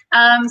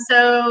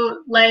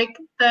 So like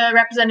the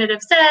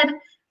representative said,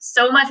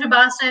 so much of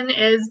Boston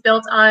is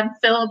built on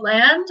filled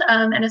land,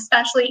 and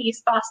especially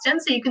East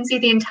Boston. So you can see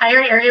the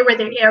entire area where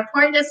the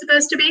airport is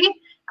supposed to be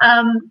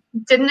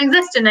didn't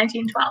exist in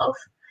 1912.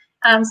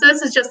 So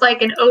this is just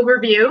like an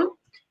overview.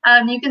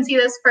 You can see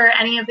this for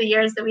any of the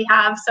years that we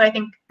have. So I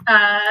think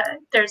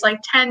there's like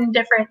 10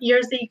 different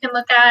years that you can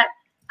look at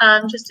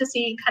just to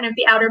see kind of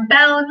the outer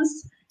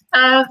bounds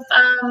of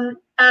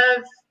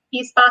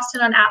East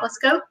Boston on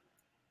Atlascope.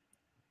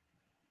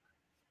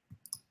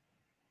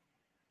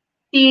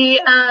 The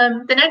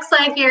next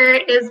slide here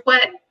is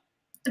what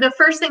the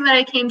first thing that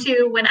I came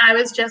to when I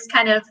was just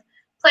kind of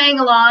playing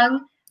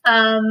along,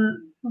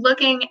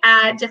 looking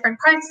at different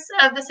parts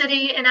of the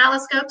city in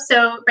Atlascope.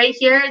 So right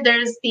here,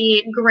 there's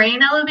the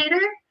grain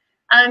elevator.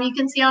 You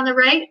can see on the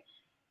right.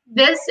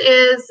 This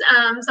is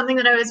something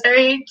that I was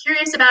very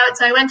curious about.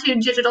 So I went to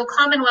Digital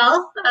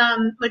Commonwealth,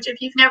 which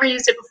if you've never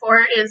used it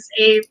before is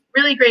a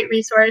really great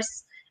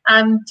resource,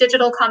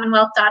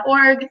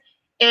 digitalcommonwealth.org.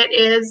 It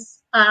is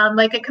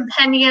like a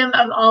compendium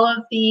of all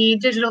of the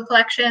digital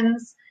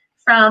collections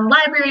from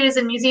libraries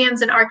and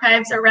museums and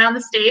archives around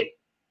the state.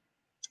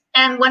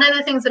 And one of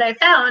the things that I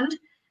found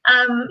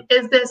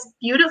is this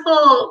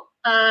beautiful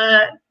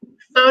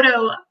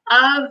photo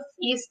of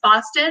East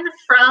Boston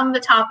from the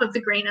top of the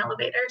grain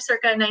elevator,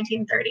 circa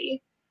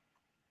 1930.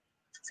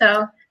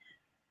 So,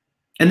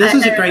 and this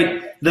is a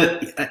great,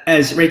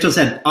 as Rachel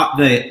said,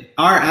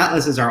 our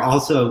atlases are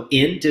also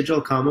in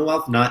Digital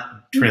Commonwealth,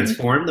 not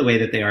transformed the way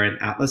that they are in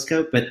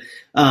Atlascope, but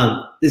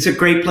it's a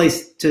great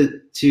place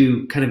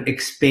to kind of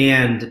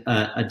expand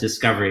a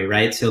discovery,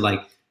 right? So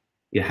like,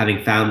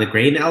 having found the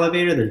grain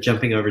elevator, then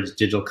jumping over to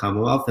Digital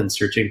Commonwealth and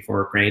searching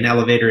for a grain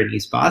elevator in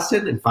East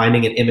Boston and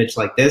finding an image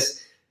like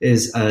this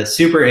is a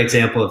super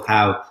example of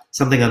how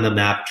something on the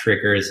map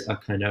triggers a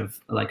kind of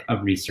like a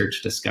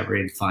research discovery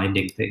and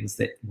finding things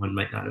that one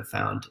might not have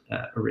found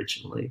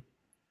originally.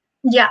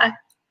 Yeah.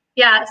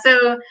 Yeah,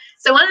 so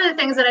one of the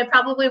things that I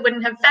probably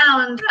wouldn't have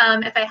found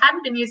if I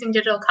hadn't been using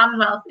Digital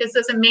Commonwealth is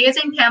this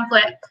amazing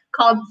pamphlet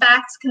called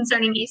Facts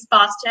Concerning East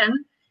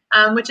Boston,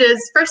 which is,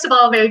 first of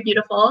all, very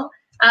beautiful.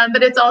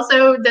 But it's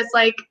also this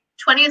like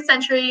 20th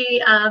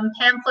century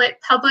pamphlet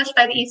published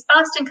by the East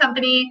Boston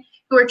Company,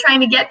 who are trying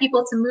to get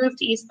people to move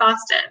to East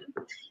Boston.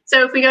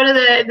 So if we go to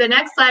the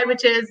next slide,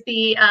 which is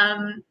the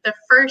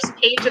first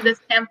page of this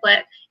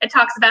pamphlet, it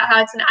talks about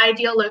how it's an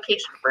ideal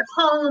location for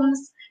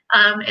homes.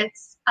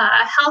 It's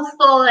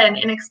healthful and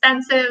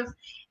inexpensive,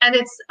 and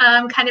it's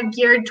kind of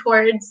geared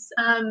towards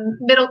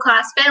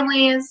middle-class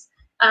families,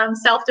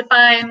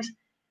 self-defined,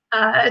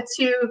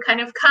 to kind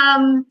of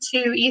come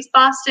to East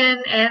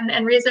Boston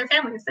and raise their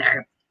families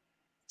there.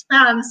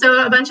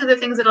 So a bunch of the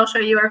things that I'll show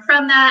you are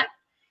from that.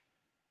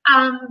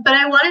 But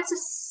I wanted to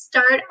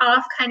start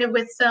off kind of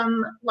with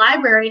some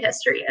library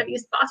history of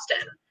East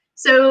Boston.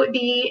 So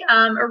the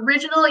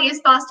original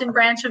East Boston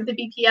branch of the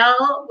BPL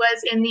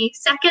was in the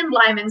second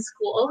Lyman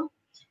School.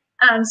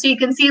 So you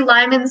can see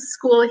Lyman's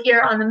School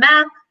here on the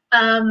map.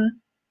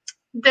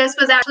 This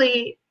was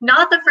actually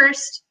not the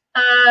first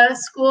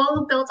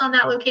school built on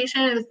that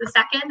location. It was the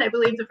second. I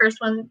believe the first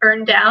one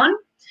burned down.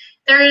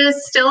 There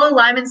is still a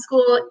Lyman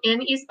School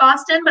in East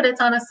Boston, but it's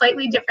on a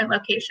slightly different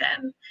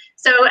location.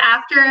 So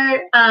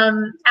after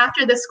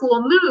the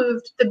school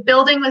moved, the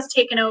building was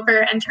taken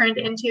over and turned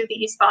into the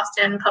East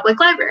Boston Public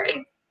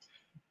Library.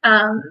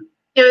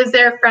 It was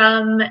there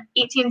from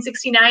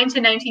 1869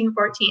 to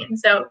 1914,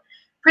 so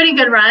pretty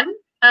good run.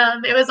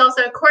 It was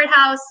also a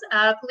courthouse,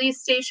 a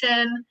police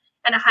station,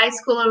 and a high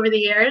school over the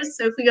years.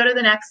 So if we go to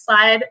the next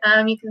slide,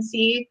 you can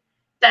see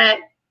that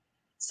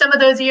some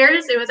of those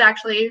years, it was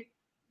actually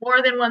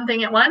more than one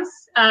thing at once.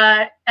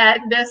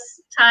 At this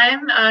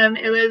time,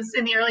 it was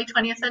in the early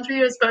 20th century,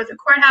 it was both a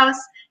courthouse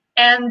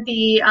and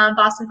the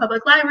Boston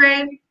Public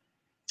Library.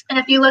 And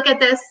if you look at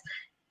this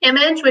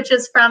image, which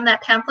is from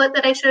that pamphlet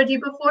that I showed you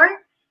before,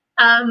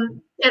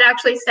 it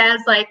actually says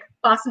like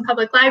Boston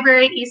Public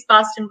Library, East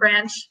Boston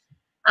branch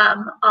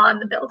on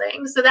the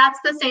building. So that's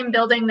the same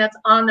building that's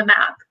on the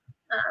map.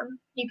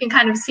 You can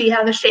kind of see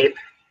how the shape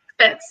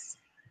fits,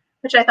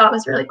 which I thought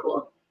was really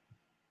cool.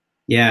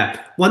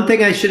 Yeah. One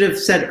thing I should have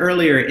said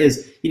earlier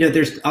is,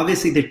 there's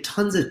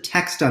tons of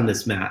text on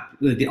this map,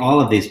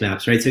 all of these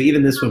maps, right? So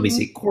even this one, we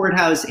see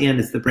courthouse and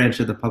it's the branch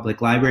of the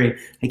public library.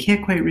 I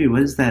can't quite read.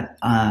 What is that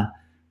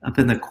up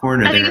in the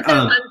corner there? I think it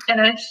says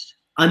unfinished.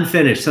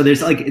 Unfinished. So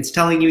there's it's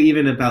telling you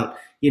even about,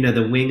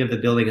 the wing of the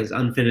building is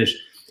unfinished.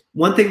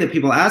 one thing that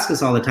people ask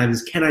us all the time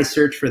is, can I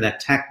search for that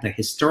text, the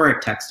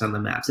historic text on the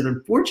maps? And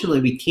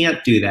unfortunately, we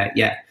can't do that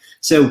yet.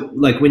 So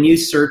like when you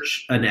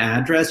search an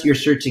address, you're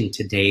searching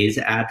today's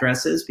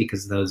addresses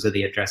because those are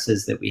the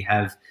addresses that we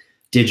have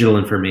digital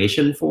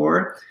information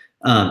for.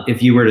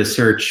 If you were to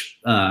search,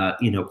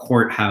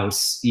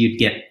 courthouse, you'd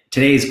get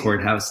today's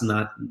courthouse,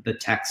 not the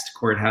text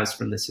courthouse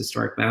from this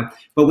historic map.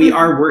 But we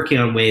are working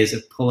on ways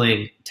of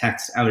pulling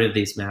text out of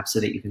these maps so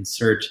that you can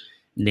search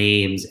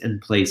names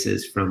and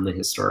places from the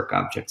historic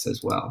objects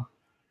as well.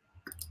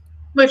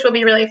 Which will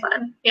be really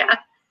fun, yeah.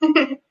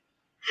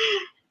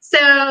 So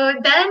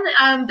then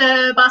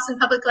the Boston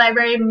Public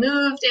Library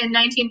moved in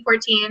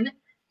 1914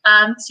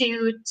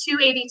 to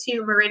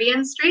 282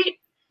 Meridian Street.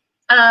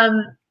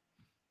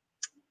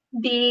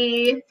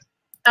 The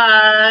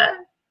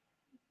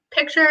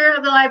picture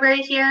of the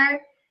library here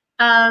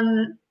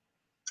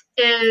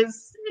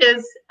is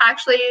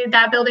actually,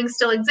 that building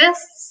still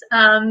exists.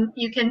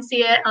 You can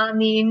see it on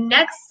the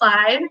next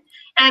slide.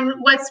 And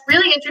what's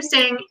really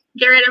interesting,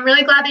 Garrett, I'm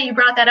really glad that you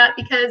brought that up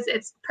because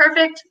it's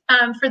perfect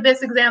for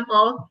this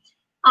example.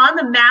 On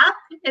the map,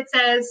 it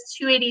says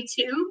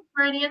 282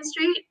 Meridian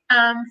Street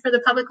for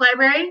the public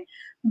library,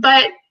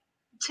 but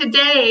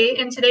today,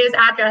 in today's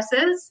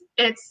addresses,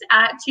 it's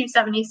at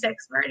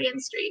 276 Meridian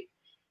Street.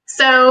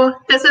 So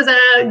this is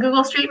a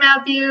Google Street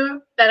Map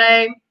view that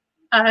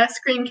I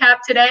screen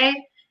capped today.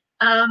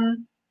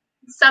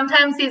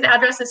 Sometimes these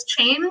addresses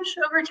change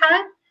over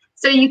time,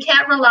 so you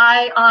can't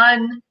rely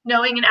on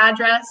knowing an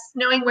address,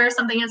 knowing where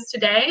something is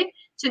today,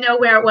 to know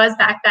where it was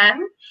back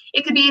then.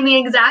 It could be in the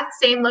exact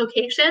same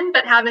location,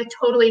 but have a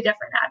totally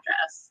different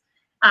address.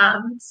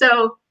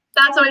 So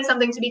that's always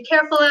something to be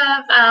careful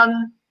of.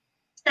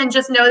 And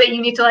just know that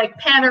you need to like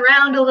pan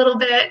around a little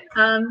bit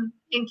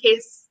in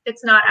case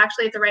it's not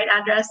actually at the right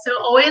address. So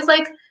always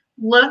like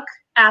look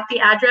at the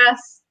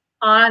address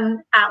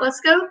on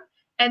Atlascope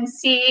and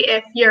see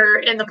if you're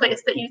in the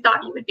place that you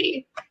thought you would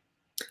be.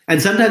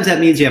 And sometimes that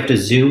means you have to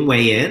zoom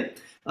way in.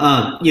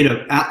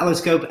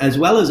 Atlascope, as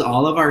well as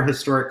all of our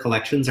historic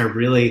collections, are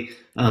really,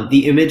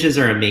 the images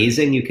are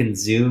amazing. You can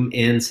zoom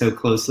in so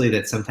closely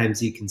that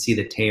sometimes you can see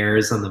the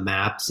tears on the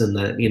maps and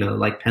the,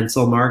 like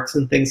pencil marks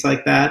and things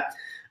like that.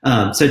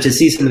 So to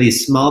see some of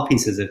these small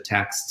pieces of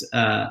text,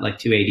 like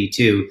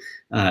 282,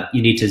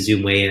 you need to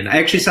zoom way in. I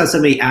actually saw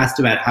somebody asked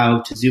about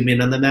how to zoom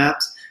in on the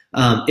maps.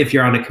 If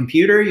you're on a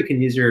computer, you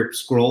can use your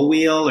scroll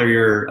wheel or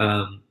your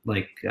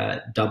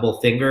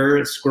double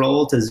finger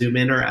scroll to zoom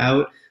in or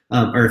out.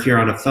 Or if you're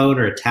on a phone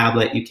or a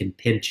tablet, you can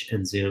pinch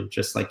and zoom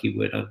just like you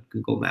would on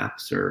Google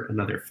Maps or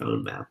another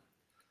phone map.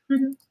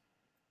 Mm-hmm.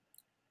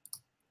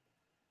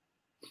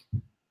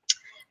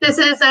 This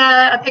is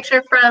a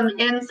picture from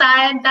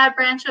inside that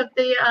branch of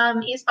the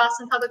East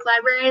Boston Public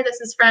Library.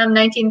 This is from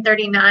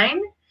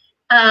 1939.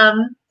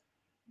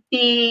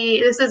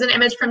 This is an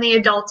image from the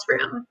adults'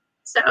 room,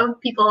 so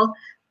people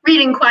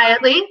reading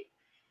quietly.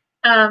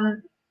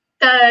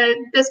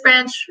 This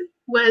branch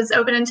was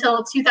open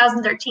until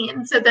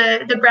 2013. So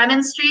the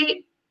Bremen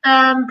Street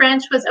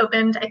branch was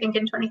opened, I think,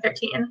 in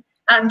 2013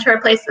 to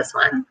replace this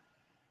one.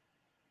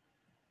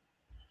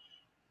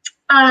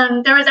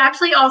 There was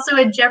actually also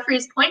a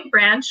Jeffreys Point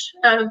branch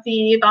of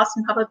the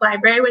Boston Public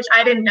Library, which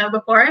I didn't know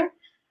before.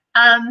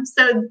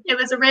 So it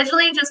was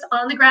originally just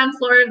on the ground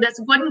floor of this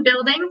wooden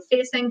building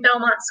facing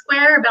Belmont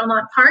Square or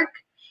Belmont Park.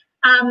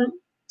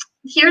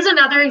 Here's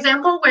another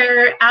example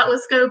where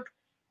Atlascope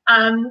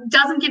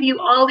doesn't give you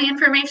all the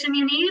information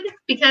you need,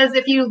 because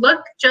if you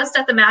look just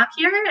at the map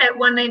here at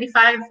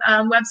 195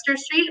 Webster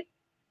Street,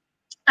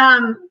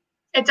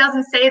 it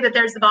doesn't say that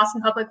there's the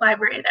Boston Public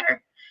Library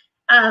there.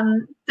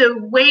 The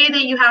way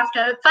that you have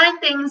to find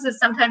things is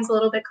sometimes a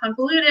little bit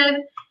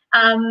convoluted,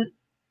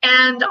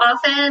 and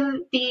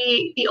often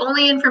the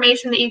only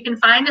information that you can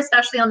find,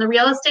 especially on the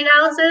real estate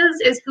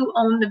houses, is who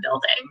owned the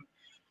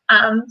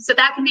building. So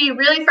that can be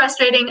really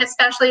frustrating,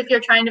 especially if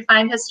you're trying to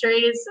find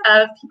histories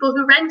of people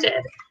who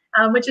rented,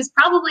 which is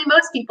probably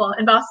most people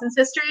in Boston's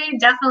history,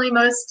 definitely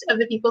most of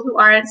the people who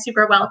aren't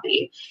super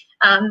wealthy.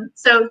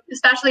 So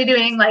especially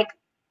doing like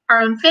our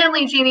own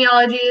family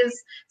genealogies,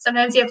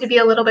 sometimes you have to be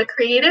a little bit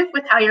creative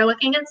with how you're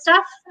looking at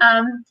stuff.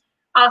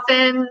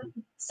 Often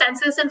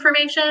census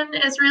information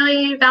is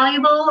really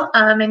valuable,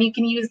 and you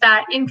can use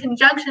that in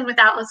conjunction with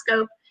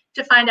Atlascope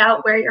to find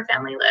out where your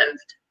family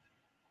lived.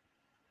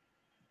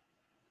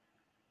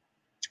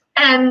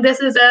 And this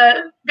is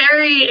a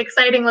very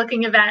exciting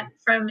looking event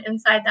from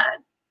inside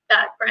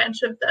that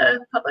branch of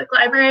the public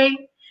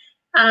library,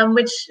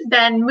 which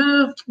then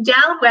moved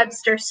down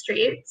Webster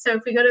Street. So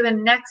if we go to the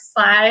next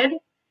slide,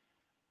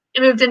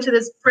 it moved into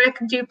this brick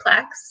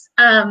duplex.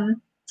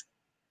 On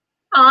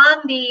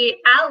the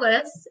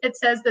atlas, it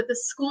says that the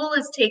school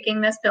is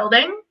taking this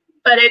building,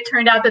 but it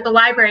turned out that the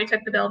library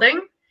took the building.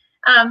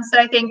 So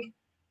I think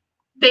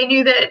they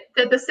knew that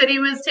the city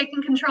was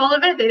taking control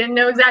of it. They didn't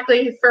know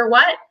exactly for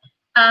what.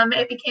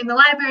 It became the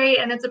library,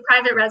 and it's a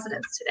private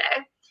residence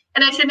today.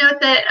 And I should note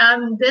that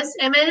this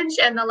image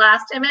and the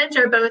last image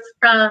are both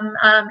from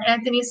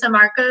Anthony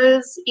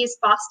Samarco's East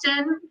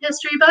Boston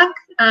history book.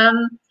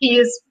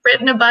 He's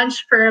written a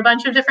bunch for a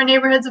bunch of different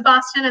neighborhoods of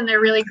Boston, and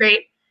they're really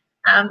great,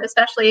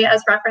 especially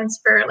as reference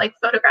for like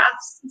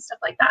photographs and stuff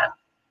like that.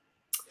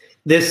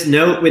 This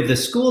note with the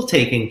school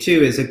taking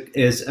too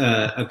is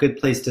a good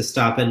place to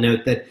stop and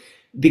note that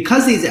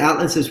because these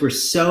atlases were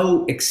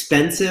so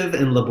expensive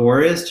and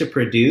laborious to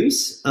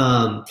produce,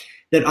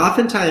 that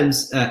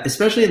oftentimes,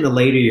 especially in the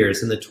later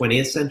years in the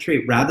 20th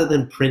century, rather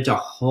than print a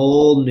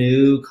whole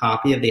new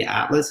copy of the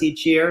atlas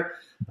each year,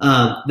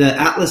 the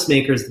atlas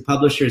makers, the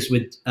publishers,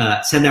 would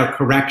send out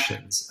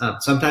corrections.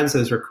 Sometimes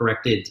those were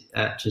corrected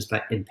just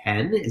in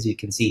pen, as you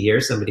can see here.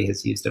 Somebody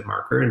has used a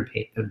marker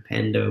and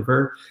penned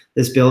over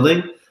this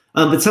building.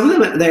 But some of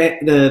them,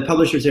 the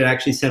publishers would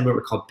actually send what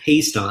were called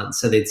paste-ons.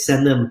 So they'd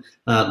send them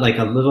like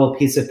a little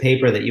piece of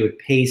paper that you would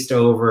paste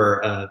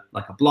over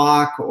like a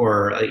block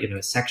or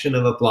a section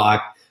of a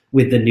block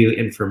with the new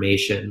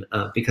information,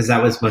 because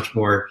that was much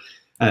more,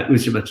 it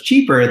was much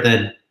cheaper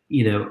than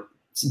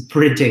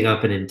printing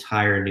up an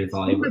entire new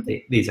volume of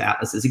these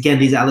atlases. Again,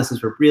 these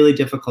atlases were really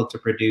difficult to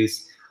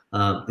produce.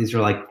 These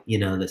were like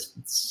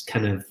this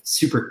kind of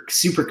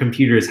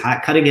supercomputers,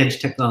 cutting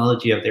edge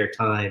technology of their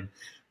time.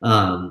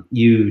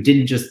 You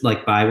didn't just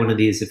like buy one of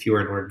these if you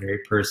were an ordinary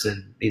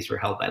person. These were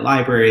held by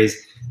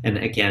libraries and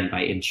again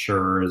by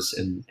insurers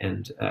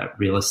and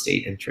real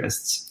estate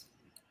interests.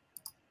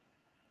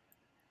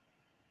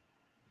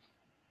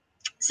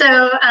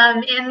 So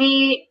in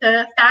the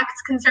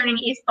facts concerning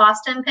East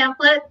Boston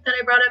pamphlet that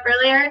I brought up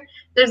earlier,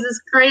 there's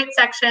this great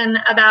section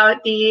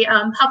about the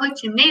public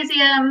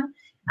gymnasium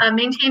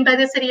maintained by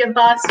the city of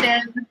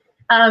Boston,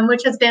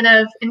 which has been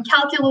of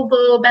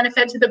incalculable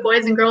benefit to the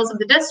boys and girls of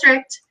the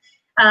district.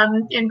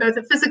 In both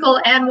a physical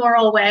and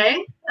moral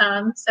way.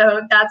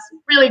 So that's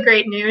really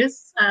great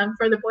news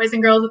for the boys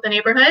and girls of the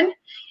neighborhood.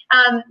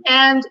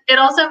 And it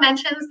also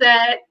mentions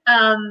that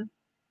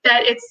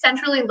that it's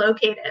centrally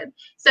located.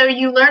 So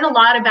you learn a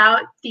lot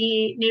about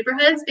the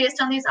neighborhoods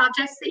based on these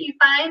objects that you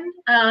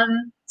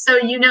find. So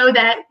you know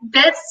that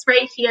this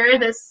right here,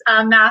 this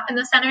map in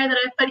the center that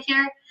I've put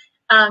here,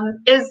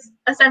 is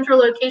a central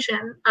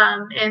location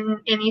in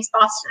East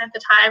Boston at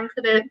the time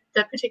for the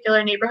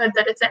particular neighborhood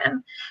that it's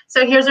in.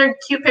 So here's a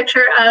cute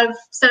picture of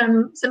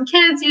some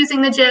kids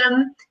using the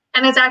gym,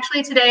 and it's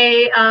actually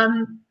today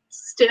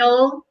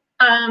still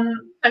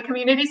a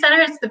community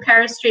center. It's the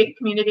Paris Street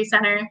Community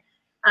Center,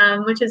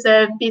 which is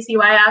a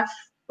BCYF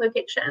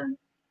location.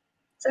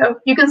 So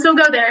you can still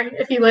go there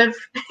if you live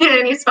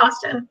in East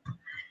Boston.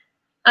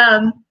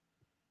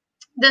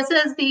 This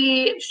is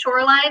the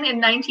shoreline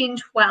in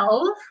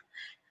 1912.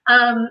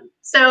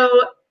 So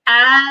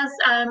as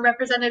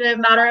Representative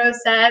Maduro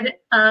said,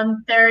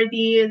 there are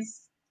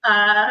these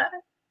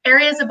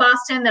areas of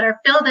Boston that are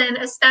filled in,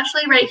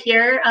 especially right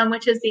here,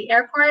 which is the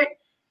airport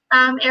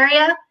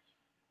area.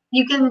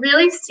 You can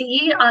really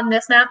see on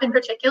this map in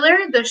particular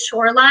the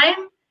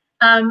shoreline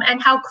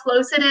and how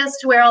close it is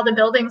to where all the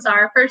buildings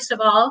are, first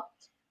of all.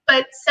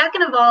 But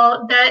second of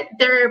all, that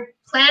they're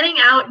planning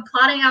out and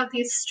plotting out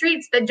these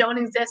streets that don't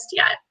exist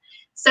yet.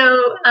 So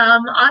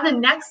on the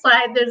next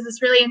slide, there's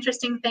this really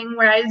interesting thing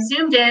where I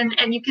zoomed in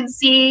and you can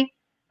see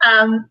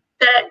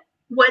that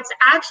what's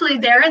actually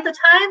there at the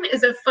time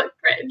is a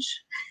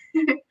footbridge.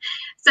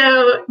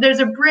 So there's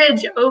a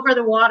bridge over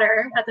the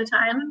water at the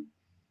time.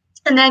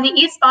 And then the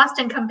East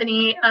Boston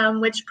Company,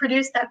 which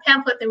produced that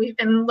pamphlet that we've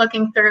been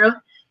looking through,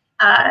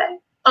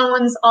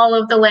 owns all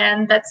of the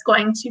land that's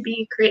going to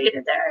be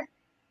created there.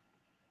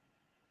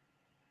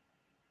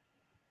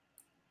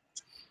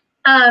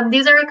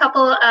 These are a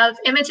couple of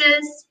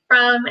images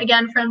from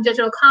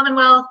Digital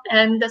Commonwealth,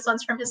 and this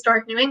one's from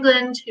Historic New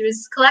England,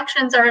 whose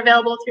collections are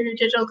available through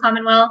Digital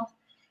Commonwealth.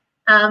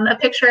 A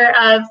picture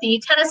of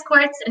the tennis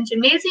courts and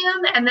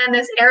gymnasium, and then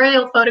this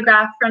aerial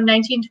photograph from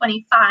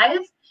 1925,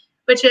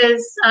 which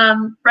is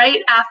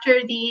right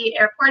after the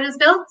airport is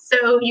built.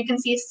 So you can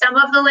see some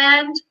of the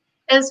land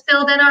is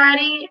filled in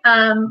already,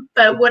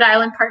 but Wood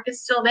Island Park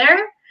is still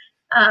there.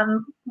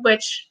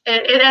 Which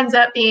it ends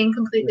up being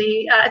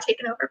completely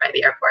taken over by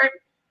the airport.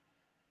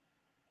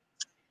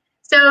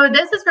 So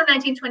this is from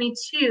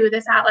 1922,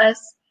 this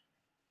atlas.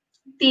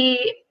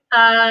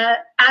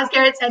 As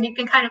Garrett said, you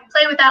can kind of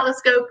play with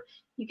Atlascope.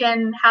 You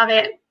can have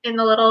it in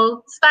the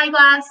little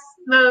spyglass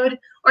mode,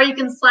 or you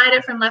can slide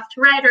it from left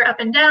to right or up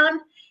and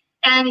down.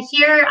 And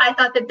here I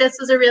thought that this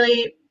was a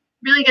really,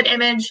 really good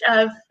image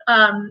of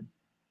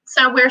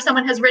where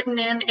someone has written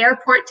in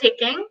airport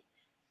taking.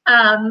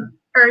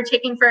 Or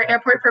taking for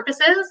airport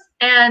purposes.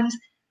 And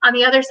on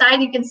the other side,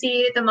 you can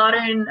see the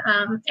modern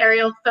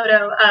aerial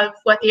photo of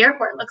what the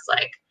airport looks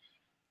like.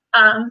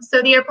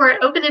 So the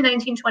airport opened in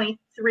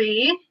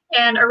 1923,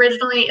 and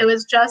originally it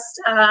was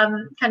just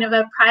kind of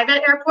a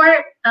private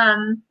airport.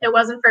 It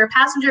wasn't for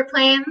passenger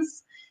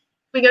planes.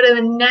 If we go to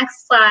the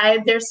next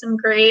slide, there's some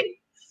great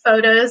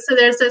photos. So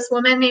there's this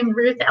woman named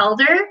Ruth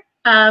Elder,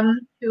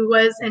 who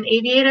was an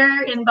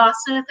aviator in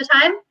Boston at the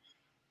time.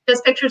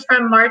 This picture's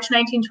from March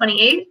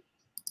 1928.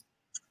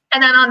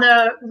 And then on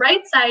the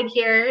right side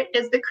here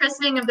is the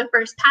christening of the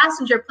first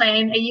passenger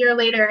plane a year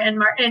later in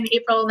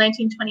April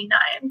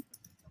 1929.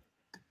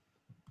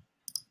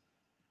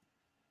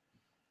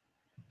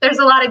 There's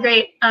a lot of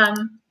great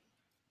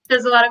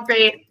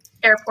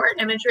airport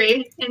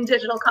imagery in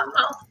Digital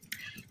Commonwealth.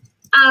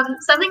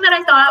 Something that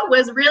I thought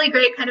was really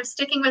great, kind of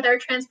sticking with our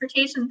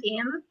transportation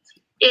theme,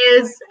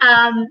 is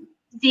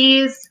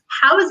these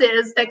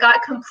houses that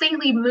got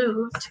completely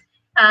moved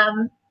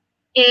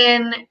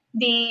in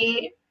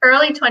the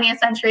early 20th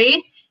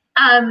century.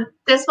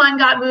 This one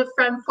got moved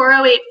from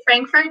 408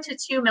 Frankfurt to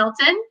 2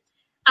 Milton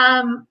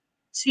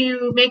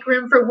to make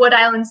room for Wood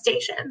Island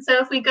Station. So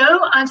if we go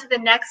on to the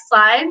next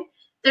slide,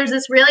 there's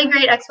this really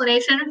great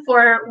explanation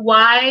for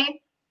why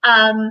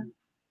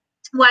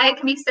it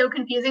can be so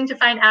confusing to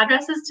find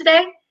addresses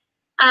today.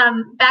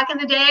 Back in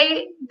the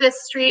day,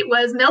 this street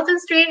was Milton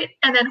Street,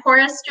 and then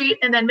Horace Street,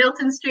 and then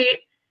Milton Street.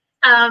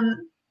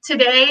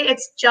 Today,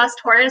 it's just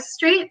Horace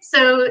Street.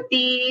 So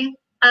the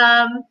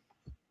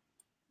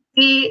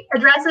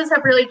addresses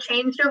have really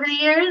changed over the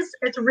years.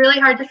 It's really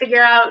hard to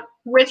figure out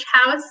which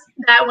house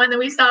that one that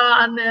we saw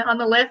on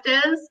the lift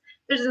is.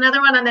 There's another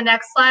one on the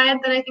next slide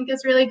that I think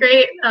is really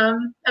great,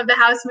 of the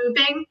house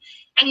moving.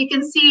 And you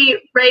can see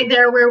right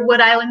there where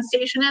Wood Island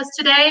Station is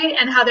today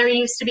and how there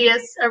used to be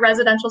a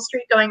residential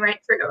street going right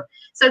through.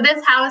 So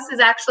this house is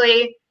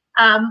actually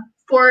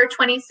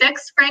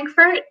 426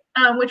 Frankfurt,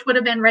 which would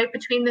have been right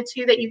between the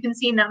two that you can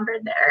see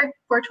numbered there,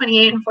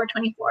 428 and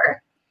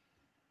 424.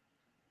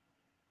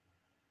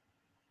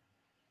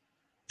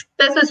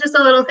 This was just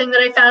a little thing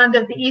that I found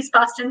of the East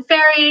Boston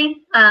Ferry.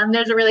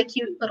 There's a really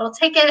cute little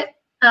ticket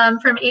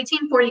from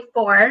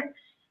 1844.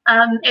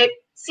 It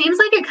seems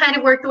like it kind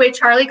of worked the way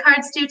Charlie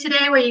cards do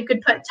today, where you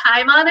could put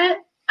time on it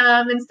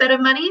instead of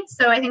money.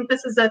 So I think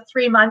this is a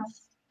 3-month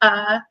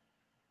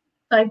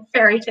like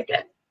ferry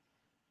ticket.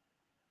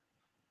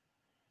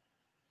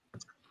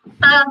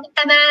 And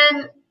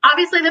then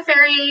obviously the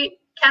ferry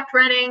kept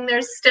running.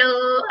 There's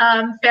still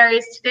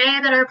ferries today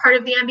that are part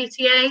of the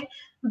MBTA.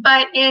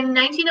 But in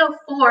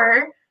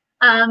 1904,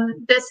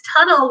 this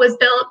tunnel was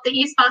built, the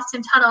East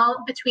Boston Tunnel,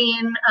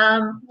 between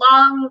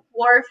Long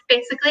Wharf,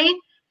 basically,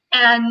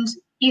 and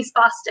East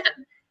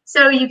Boston.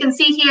 So you can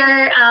see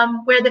here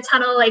where the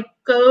tunnel like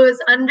goes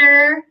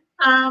under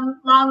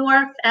Long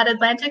Wharf at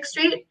Atlantic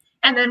Street,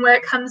 and then where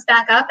it comes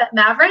back up at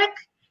Maverick.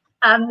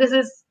 This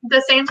is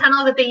the same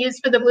tunnel that they use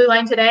for the Blue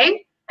Line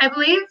today, I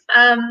believe.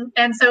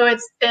 And so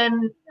it's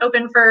been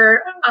open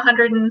for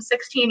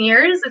 116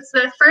 years. It's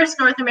the first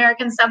North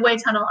American subway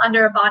tunnel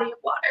under a body of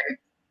water.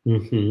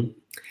 Mm-hmm.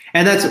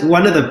 And that's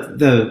one of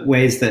the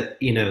ways that,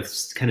 you know,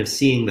 kind of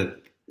seeing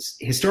the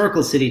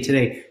historical city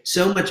today,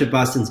 so much of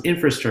Boston's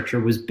infrastructure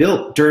was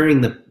built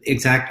during the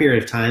exact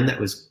period of time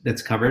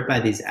that's covered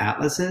by these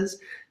atlases,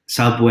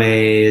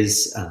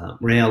 subways,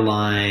 rail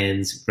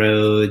lines,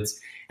 roads.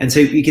 And so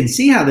you can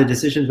see how the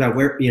decisions about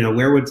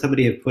where would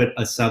somebody have put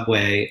a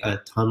subway, a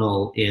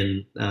tunnel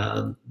in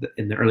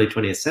the early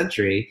 20th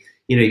century,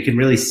 you can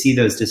really see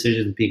those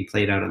decisions being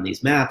played out on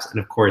these maps.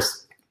 And of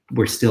course,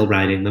 we're still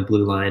riding the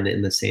Blue Line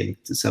in the same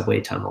subway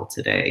tunnel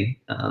today,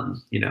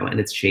 and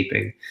it's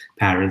shaping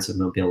patterns of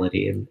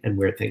mobility and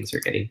where things are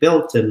getting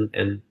built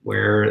and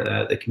where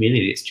the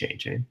community is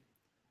changing.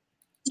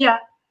 Yeah.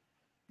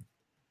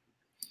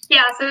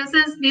 Yeah, so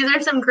these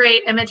are some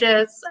great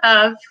images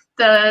of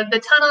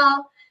the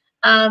tunnel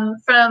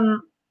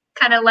from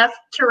kind of left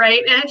to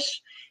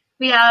right-ish.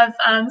 We have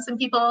some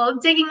people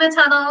digging the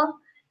tunnel,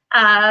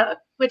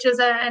 which is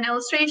an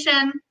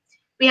illustration.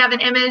 We have an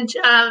image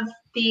of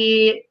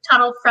the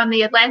tunnel from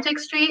the Atlantic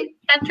Street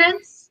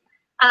entrance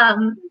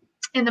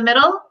in the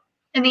middle.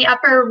 In the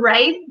upper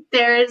right,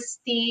 there's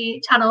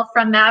the tunnel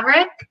from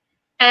Maverick.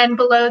 And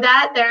below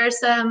that, there are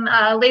some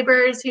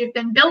laborers who've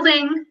been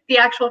building the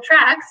actual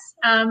tracks,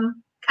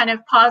 kind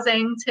of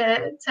pausing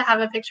to have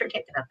a picture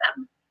taken of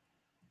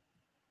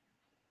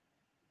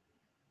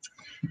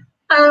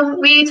them.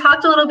 We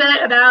talked a little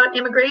bit about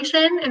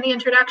immigration in the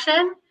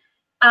introduction.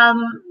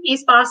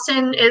 East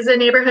Boston is a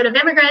neighborhood of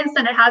immigrants,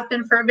 and it has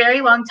been for a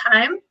very long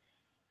time.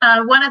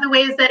 One of the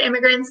ways that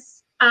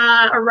immigrants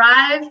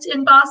arrived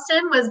in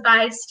Boston was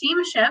by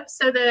steamship.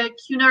 So the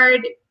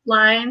Cunard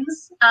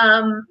lines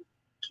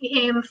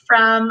came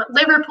from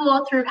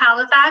Liverpool through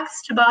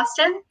Halifax to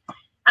Boston.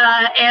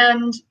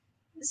 And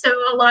so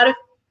a lot of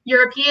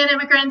European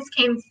immigrants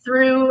came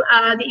through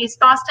the East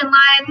Boston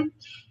line.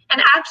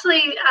 And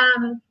actually,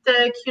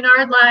 the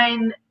Cunard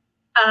line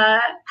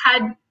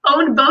had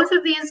owned both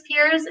of these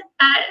piers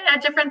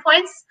at different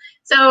points.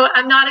 So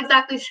I'm not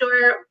exactly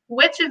sure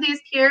which of these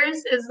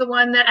piers is the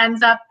one that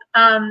ends up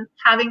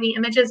having the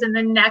images in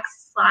the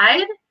next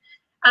slide,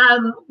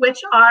 which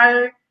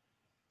are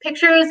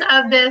pictures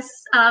of this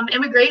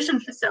immigration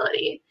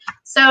facility.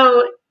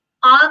 So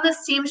on the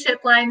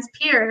steamship lines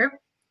pier,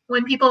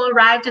 when people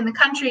arrived in the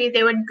country,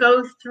 they would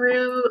go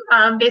through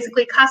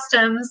basically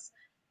customs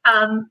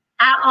on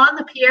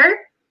the pier.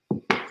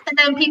 And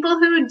then people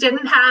who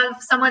didn't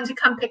have someone to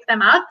come pick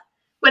them up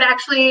would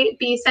actually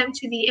be sent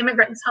to the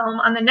immigrants' home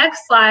on the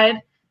next slide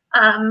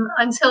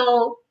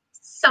until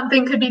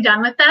something could be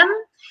done with them.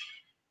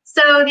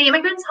 So the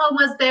Immigrants' Home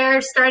was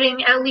there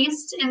starting at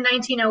least in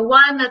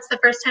 1901. That's the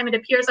first time it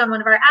appears on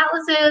one of our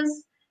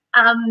atlases.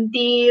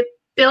 The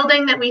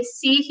building that we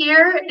see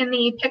here in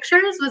the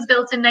pictures was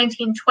built in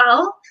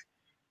 1912.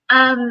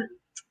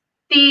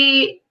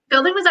 The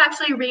building was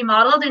actually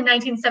remodeled in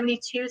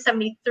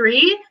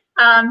 1972-73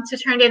 to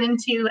turn it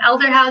into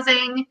elder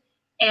housing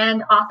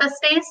and office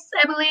space,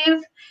 I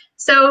believe.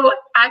 So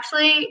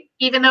actually,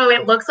 even though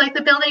it looks like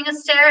the building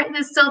is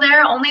still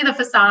there, only the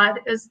facade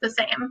is the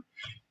same.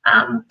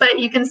 But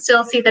you can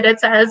still see that it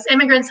says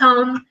Immigrants'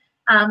 Home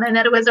and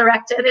that it was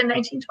erected in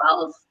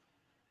 1912.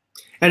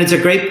 And it's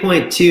a great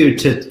point, too,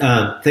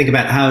 to think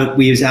about how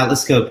we use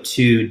Atlascope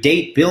to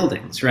date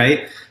buildings,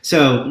 right?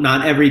 So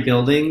not every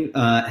building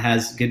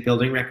has good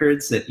building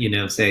records that,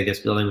 say this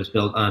building was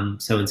built on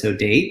so-and-so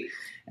date,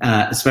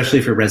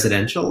 especially for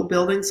residential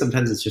buildings.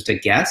 Sometimes it's just a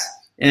guess.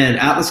 And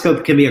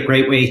Atlascope can be a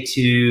great way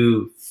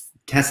to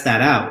test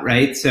that out,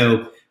 right?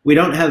 So we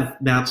don't have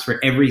maps for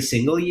every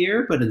single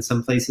year, but in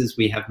some places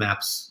we have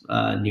maps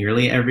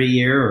nearly every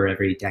year or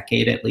every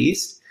decade at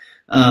least.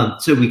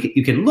 So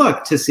you can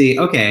look to see,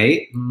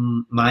 okay,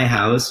 my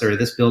house or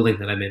this building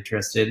that I'm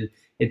interested in,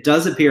 it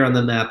does appear on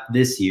the map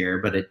this year,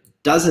 but it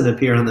doesn't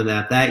appear on the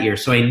map that year.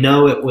 So I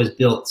know it was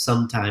built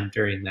sometime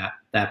during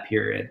that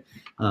period.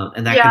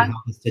 And that can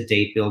help us to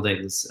date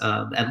buildings,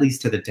 at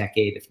least to the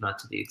decade, if not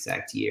to the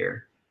exact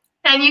year.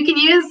 And you can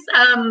use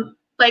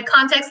like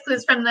context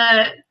clues from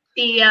the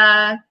key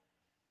that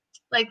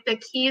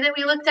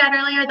we looked at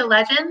earlier, the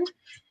legend.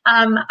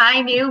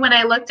 I knew when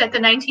I looked at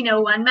the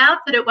 1901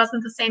 map that it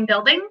wasn't the same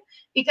building,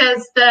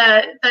 because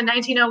the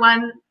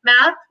 1901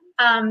 map,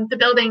 the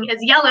building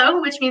is yellow,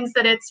 which means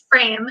that it's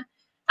frame.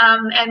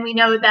 And we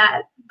know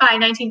that by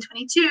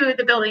 1922,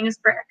 the building is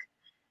brick.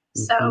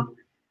 So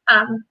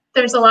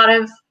there's a lot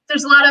of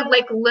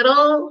like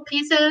little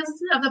pieces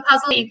of the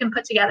puzzle that you can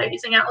put together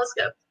using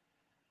Atlascope.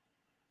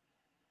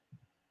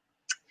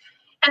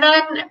 And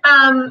then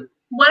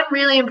one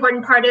really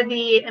important part of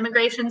the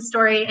immigration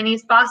story in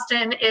East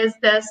Boston is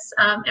this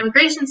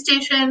immigration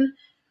station,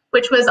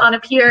 which was on a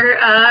pier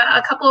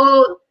a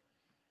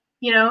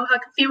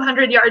few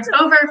hundred yards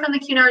over from the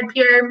Cunard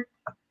Pier.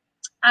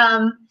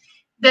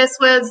 This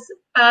was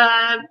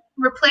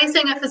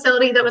replacing a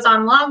facility that was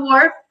on Long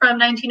Wharf from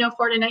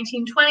 1904 to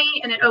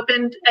 1920, and it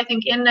opened, I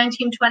think, in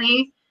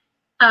 1920.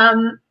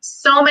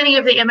 So many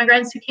of the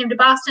immigrants who came to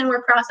Boston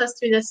were processed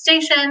through this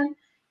station.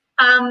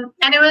 And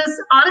it was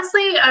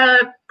honestly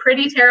a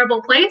pretty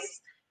terrible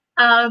place.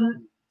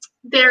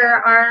 There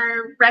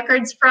are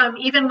records from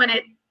even when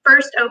it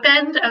first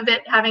opened of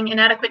it having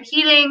inadequate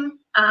heating,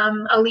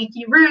 a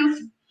leaky roof.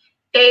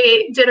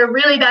 They did a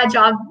really bad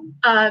job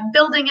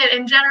building it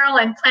in general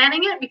and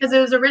planning it, because it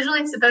was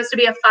originally supposed to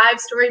be a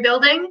 5-story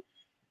building.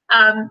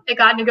 It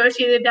got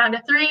negotiated down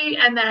to 3,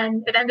 and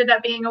then it ended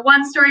up being a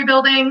 1-story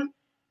building.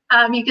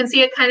 You can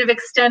see it kind of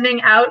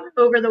extending out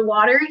over the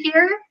water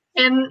here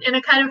in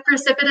a kind of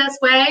precipitous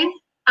way.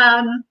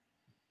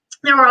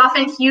 There were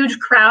often huge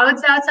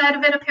crowds outside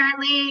of it,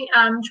 apparently,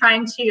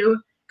 trying to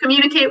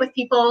communicate with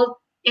people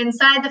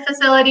inside the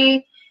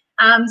facility.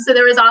 So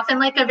there was often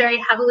like a very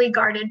heavily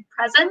guarded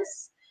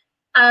presence.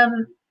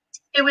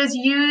 It was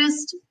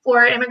used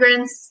for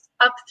immigrants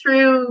up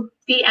through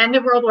the end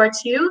of World War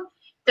II.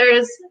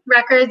 There's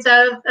records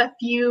of a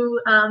few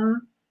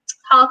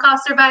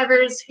Holocaust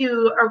survivors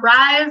who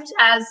arrived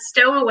as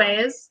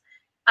stowaways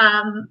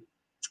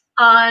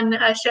on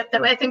a ship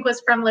that I think was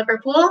from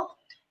Liverpool.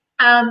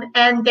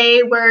 And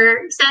they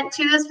were sent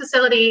to this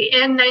facility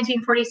in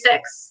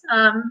 1946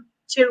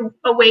 to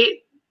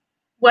await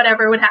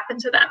whatever would happen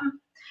to them.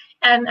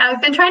 And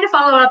I've been trying to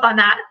follow up on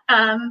that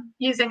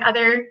using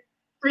other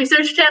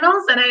research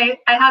channels, and I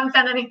haven't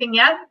found anything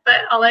yet,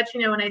 but I'll let you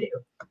know when I do.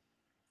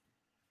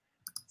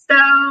 So,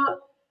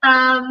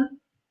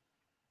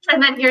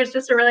 and then here's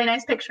just a really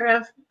nice picture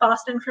of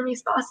Boston from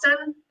East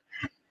Boston.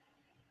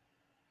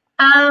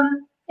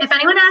 If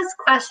anyone has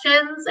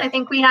questions, I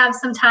think we have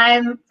some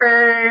time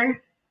for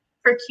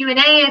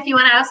Q&A if you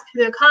want to ask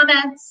through the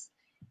comments.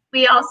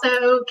 We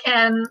also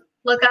can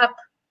look up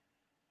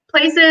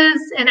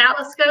places in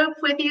Atlascope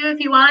with you if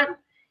you want.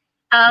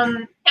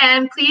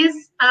 And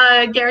please,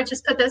 Garrett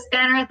just put this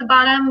banner at the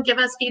bottom, give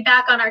us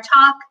feedback on our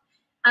talk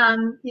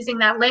using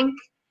that link.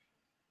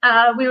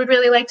 We would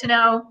really like to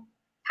know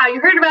how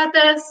you heard about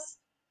this,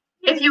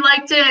 if you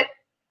liked it,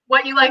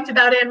 what you liked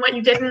about it and what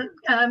you didn't,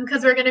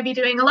 because we're going to be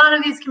doing a lot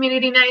of these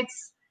community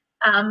nights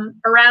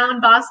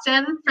around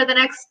Boston for the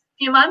next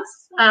few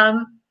months,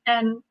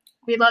 and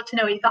we'd love to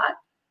know what you thought.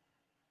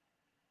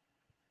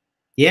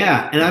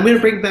 Yeah, and I'm going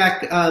to bring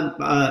back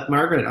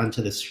Margaret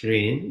onto the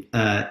screen.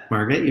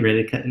 Margaret, you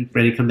ready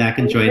to come back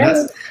and join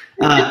us?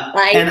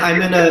 And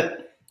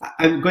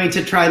I'm going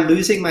to try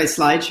losing my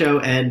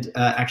slideshow and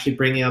actually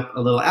bringing up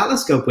a little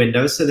Atlascope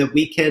window so that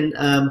we can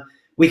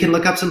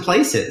look up some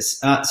places.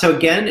 So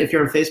again, if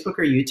you're on Facebook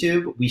or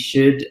YouTube, we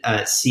should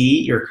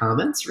see your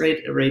comments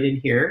right in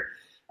here.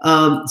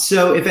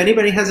 So if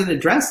anybody has an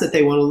address that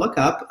they want to look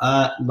up,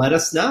 let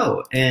us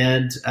know,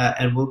 and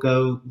we'll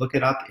go look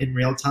it up in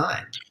real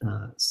time.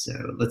 So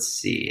let's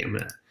see. I'm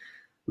gonna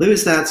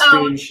lose that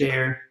screen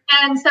share.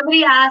 And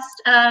somebody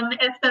asked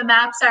if the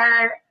maps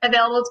are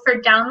available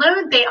for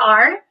download. They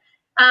are.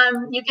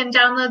 You can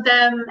download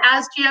them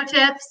as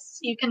GeoTiffs.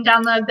 You can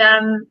download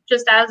them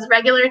just as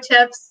regular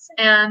TIFFs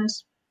and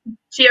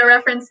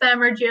georeference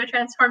them or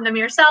geotransform them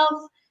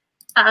yourself.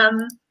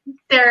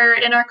 They're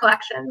in our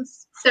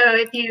collections. So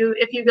if you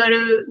go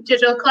to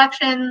digital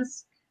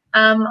collections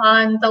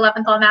on the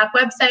Leventhal Map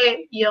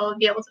website, you'll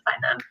be able to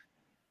find them.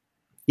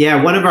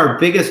 Yeah, one of our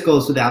biggest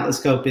goals with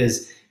Atlascope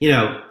is,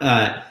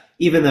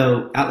 even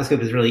though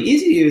Atlascope is really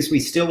easy to use, we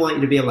still want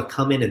you to be able to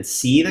come in and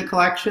see the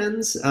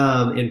collections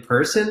in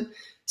person.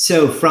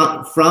 So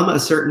from a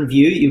certain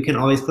view, you can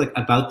always click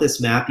about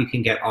this map. You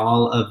can get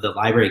all of the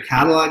library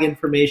catalog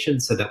information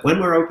so that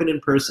when we're open in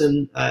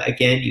person,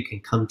 again, you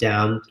can come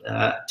down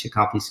to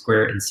Copy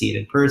Square and see it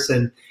in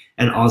person,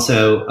 and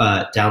also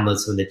download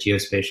some of the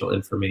geospatial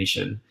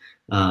information.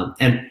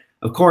 And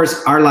of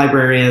course, our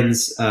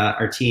librarians,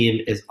 our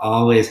team is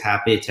always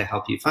happy to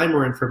help you find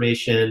more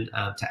information,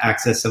 to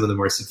access some of the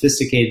more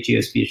sophisticated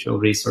geospatial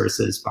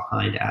resources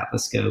behind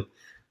Atlascope,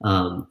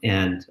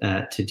 and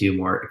to do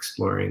more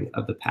exploring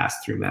of the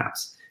pass-through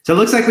maps. So it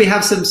looks like we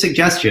have some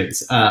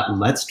suggestions.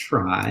 Let's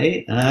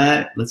try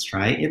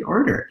in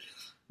order.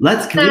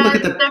 Can we look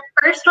at the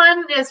first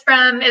one is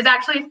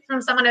actually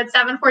from someone at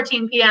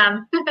 7:14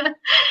 p.m.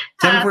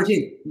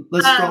 7:14.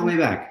 Let's scroll way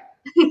back.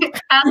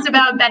 Asked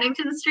about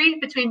Bennington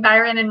Street between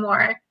Byron and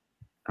Moore.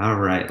 All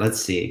right, let's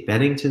see.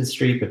 Bennington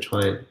Street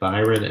between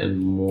Byron and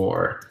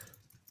Moore.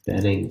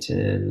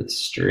 Bennington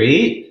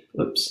Street.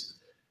 Oops.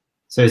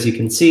 So as you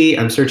can see,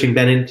 I'm searching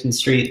Bennington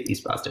Street,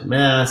 East Boston,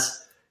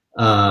 Mass.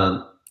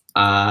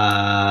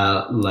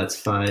 Let's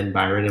find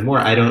Byron and Moore.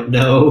 I don't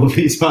know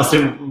East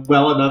Boston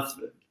well enough.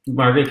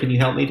 Margaret, can you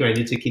help me? Do I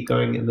need to keep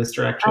going in this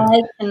direction?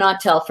 I cannot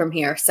tell from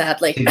here,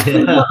 sadly.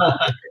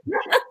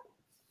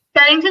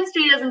 Bennington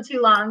Street isn't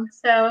too long,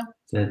 so.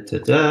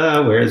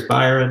 Where's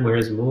Byron?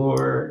 Where's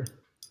Moore?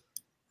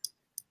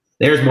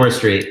 There's Moore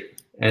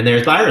Street, and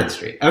there's Byron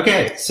Street.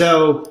 Okay,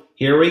 so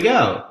here we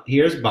go.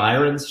 Here's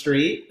Byron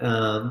Street.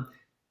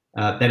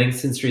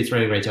 Bennington Street's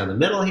running right down the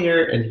middle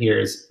here, and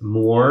here's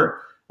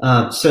Moore.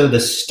 So the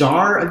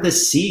Star of the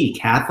Sea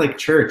Catholic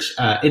Church,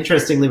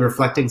 interestingly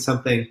reflecting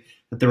something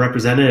that the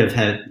representative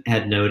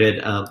had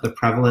noted, the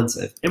prevalence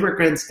of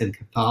immigrants and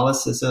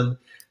Catholicism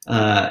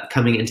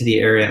coming into the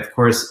area. Of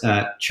course,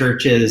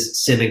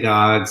 churches,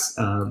 synagogues,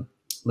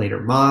 later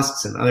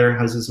mosques, and other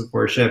houses of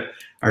worship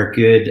are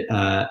good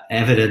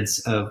evidence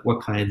of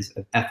what kinds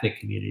of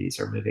ethnic communities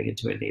are moving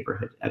into a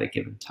neighborhood at a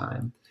given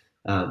time.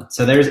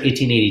 So there's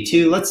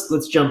 1882.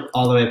 Let's jump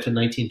all the way up to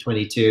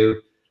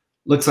 1922.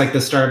 Looks like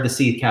the Star of the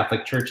Sea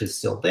Catholic Church is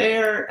still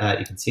there.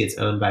 You can see it's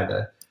owned by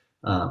the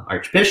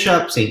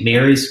Archbishop. St.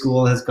 Mary's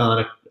School has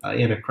gone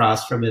in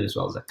across from it, as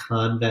well as a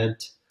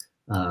convent.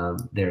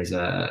 There's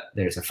a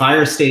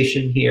fire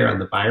station here on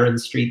the Byron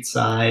Street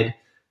side,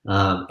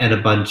 and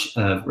a bunch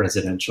of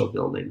residential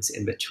buildings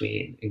in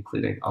between,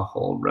 including a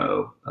whole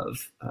row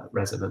of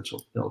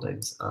residential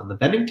buildings on the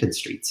Bennington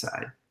Street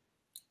side.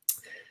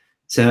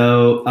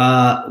 So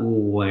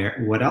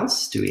what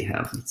else do we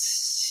have? Let's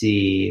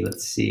see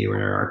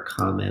where are our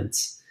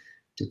comments.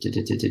 Can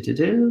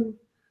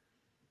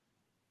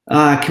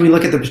we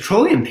look at the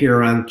petroleum pier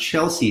around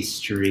Chelsea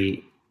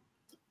Street?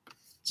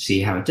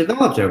 See how it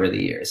developed over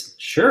the years.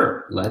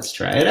 Sure, let's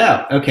try it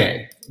out.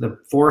 Okay, the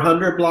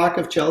 400 block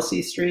of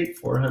Chelsea Street,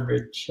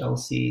 400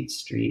 Chelsea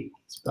Street,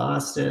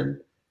 Boston.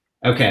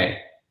 Okay,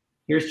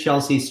 here's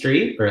Chelsea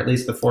Street, or at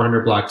least the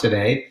 400 block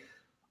today.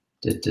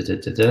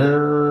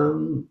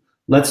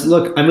 Let's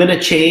look. I'm going to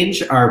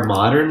change our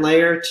modern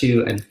layer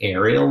to an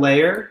aerial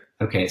layer.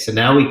 Okay, so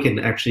now we can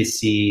actually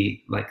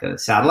see like a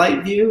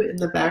satellite view in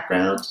the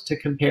background to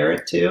compare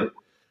it to.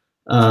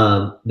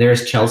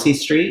 There's Chelsea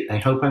Street. I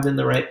hope I'm in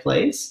the right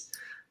place.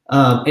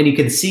 And you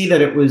can see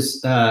that it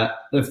was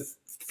the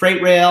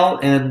freight rail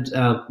and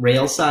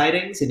rail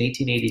sidings in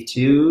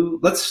 1882.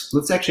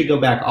 Let's actually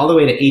go back all the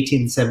way to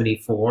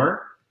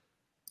 1874.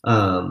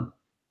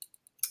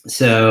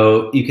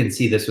 So you can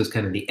see this was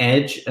kind of the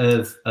edge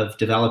of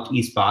developed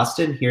East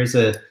Boston. Here's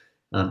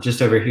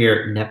just over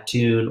here,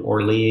 Neptune,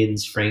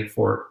 Orleans,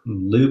 Frankfort,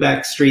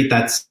 Lubeck Street.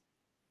 That's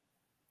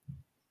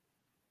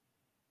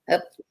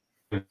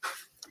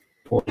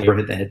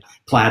neighborhood that had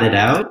platted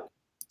out.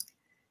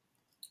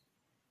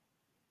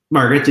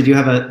 Margaret, did you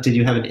have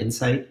an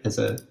insight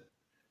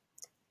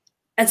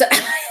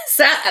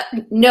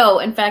no,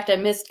 in fact, I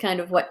missed kind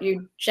of what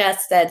you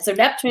just said. So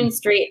Neptune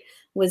Street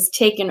was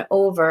taken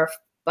over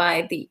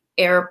by the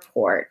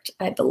airport,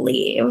 I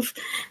believe.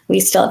 We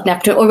still have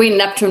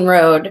Neptune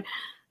Road.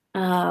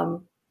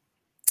 But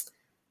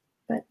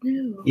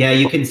no. Yeah,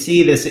 you can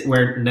see this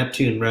where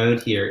Neptune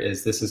Road here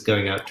is. This is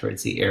going out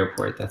towards the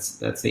airport. That's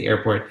the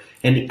airport.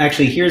 And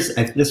actually, here's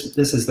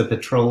this is the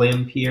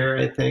petroleum pier,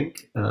 I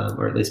think,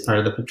 or at least part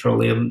of the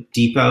petroleum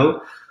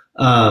depot.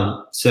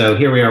 So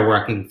here we are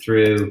walking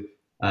through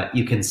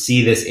You can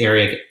see this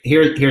area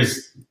here.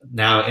 Here's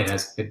now it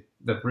has the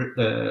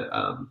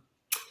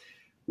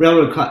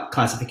railroad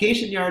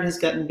classification yard has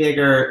gotten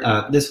bigger.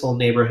 This whole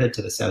neighborhood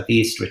to the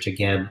southeast, which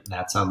again,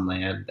 that's on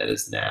land that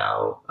is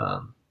now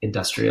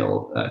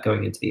industrial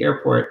going into the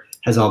airport,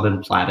 has all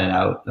been platted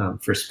out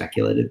for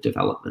speculative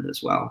development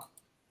as well.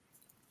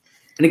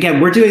 And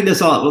again, we're doing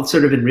this all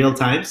sort of in real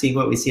time, seeing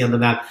what we see on the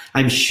map.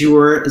 I'm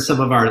sure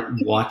some of our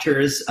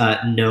watchers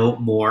know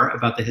more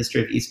about the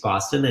history of East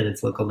Boston and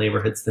its local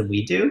neighborhoods than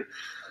we do.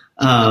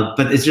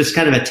 But it's just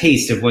kind of a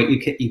taste of what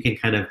you can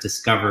kind of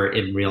discover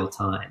in real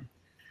time.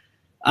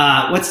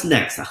 What's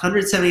next?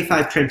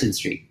 175 Trenton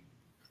Street.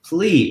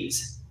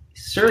 Please,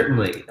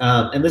 certainly.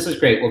 And this is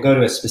great. We'll go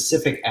to a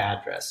specific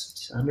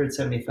address.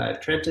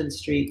 175 Trenton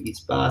Street,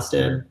 East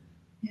Boston.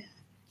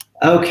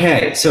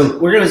 Okay, so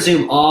we're going to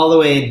zoom all the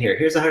way in here.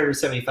 Here's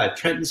 175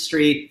 Trenton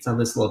Street. It's on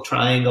this little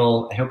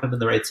triangle. I hope I'm in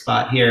the right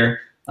spot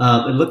here.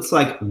 It looks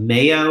like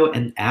Mayo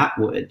and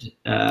Atwood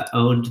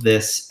owned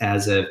this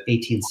as of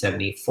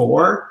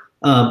 1874.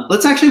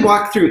 Let's actually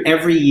walk through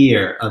every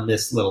year on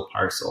this little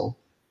parcel.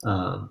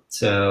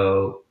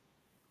 So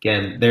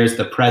again, there's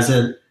the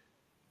present.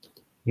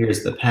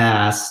 Here's the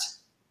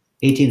past.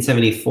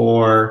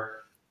 1874.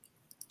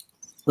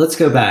 Let's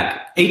go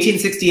back.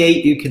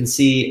 1868, you can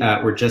see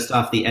we're just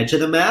off the edge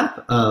of the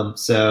map.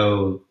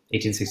 So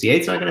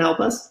 1868 is not going to help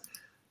us.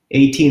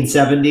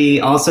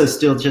 1870, also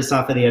still just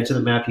off of the edge of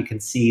the map. You can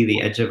see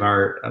the edge of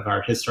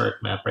our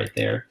historic map right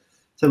there.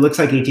 So it looks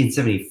like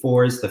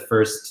 1874 is the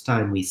first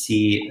time we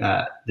see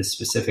this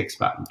specific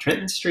spot in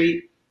Trenton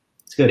Street.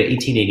 Let's go to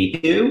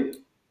 1882,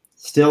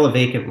 still a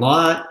vacant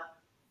lot.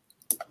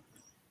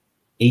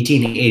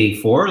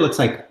 1884, looks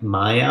like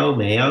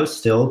Mayo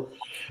still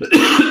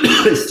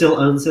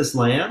owns this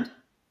land.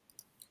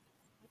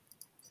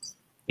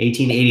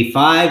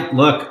 1885,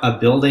 look, a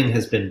building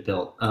has been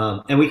built.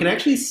 And we can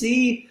actually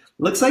see,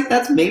 looks like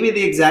that's maybe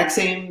the exact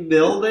same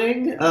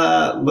building.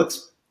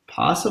 Looks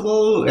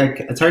possible.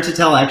 It's hard to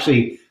tell,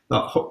 actually.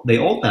 The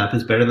old map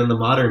is better than the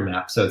modern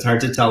map, so it's hard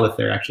to tell if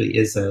there actually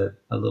is a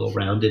little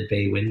rounded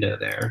bay window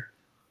there.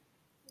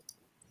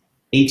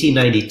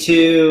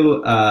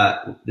 1892,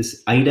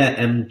 this Ida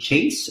M.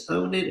 Chase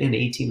owned it in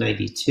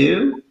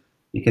 1892.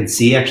 You can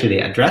see actually the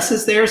address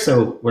is there,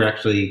 so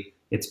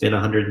it's been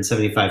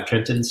 175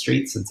 Trenton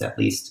Street since at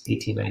least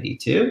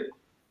 1892.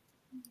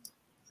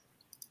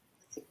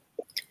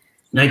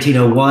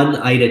 1901,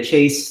 Ida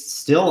Chase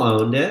still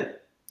owned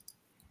it.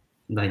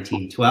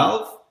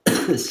 1912,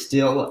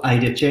 still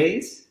Ida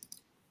Chase.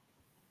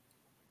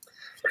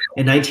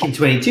 In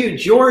 1922,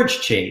 George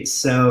Chase.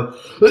 So,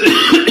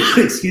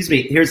 excuse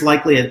me, here's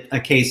likely a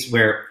case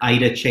where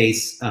Ida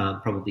Chase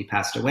probably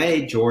passed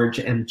away. George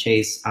M.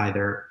 Chase,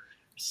 either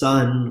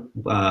son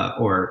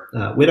or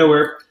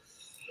widower.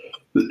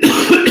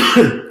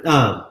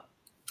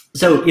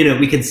 So,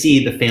 we can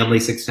see the family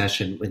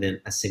succession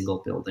within a single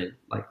building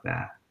like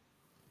that.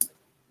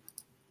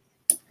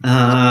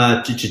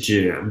 I'm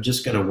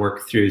just going to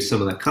work through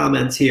some of the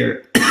comments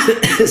here.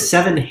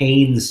 7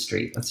 Haynes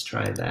Street. Let's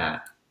try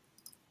that.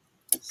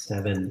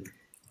 7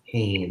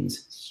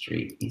 Haynes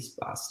Street, East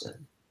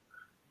Boston.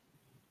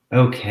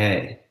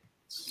 Okay.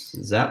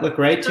 Does that look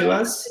right to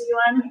us?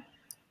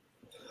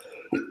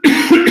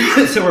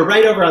 So we're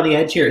right over on the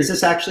edge here. Is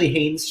this actually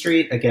Haynes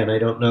Street? Again, I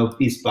don't know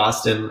East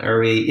Boston. Are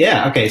we?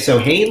 Yeah, okay. So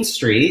Haynes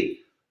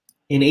Street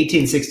in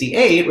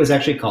 1868 was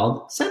actually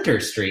called Center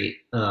Street.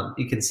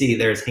 You can see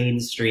there's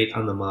Haynes Street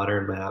on the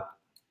modern map.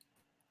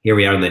 Here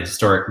we are on the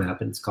historic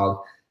map, and it's called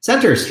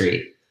Center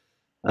Street.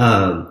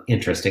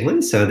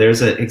 Interestingly, so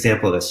there's an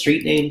example of a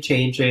street name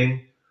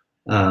changing.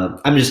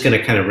 I'm just going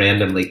to kind of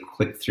randomly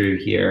click through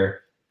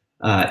here.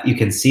 You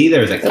can see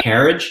there's a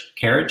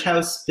carriage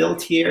house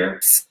built here.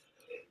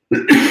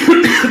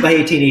 By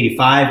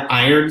 1885,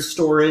 iron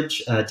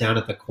storage down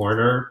at the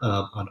corner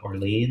on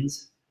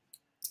Orleans.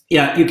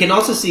 Yeah, you can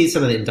also see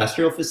some of the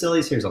industrial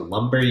facilities. Here's a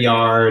lumber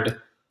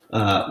yard,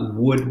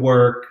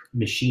 woodwork,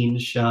 machine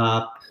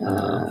shop,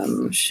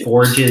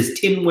 forges,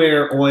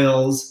 tinware,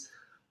 oils,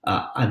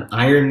 an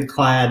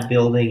ironclad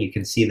building. You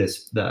can see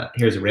this.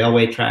 Here's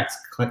railway tracks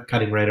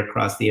cutting right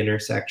across the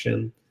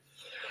intersection.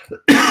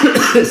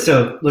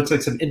 So looks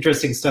like some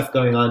interesting stuff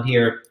going on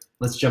here.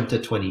 Let's jump to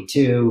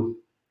 22.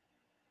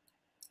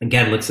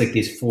 Again, looks like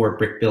these 4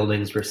 brick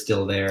buildings were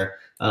still there.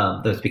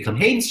 Those become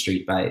Haynes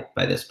Street by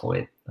this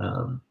point.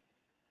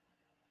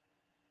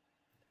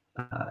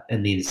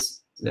 And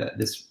these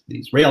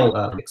rail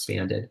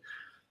expanded.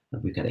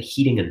 We've got a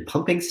heating and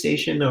pumping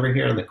station over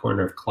here on the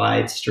corner of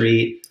Clyde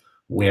Street.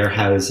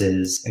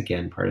 Warehouses,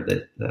 again, part of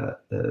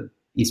the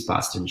East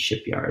Boston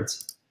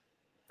shipyards.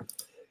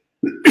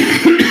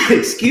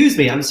 Excuse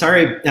me, I'm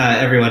sorry,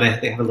 everyone. I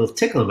have a little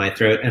tickle in my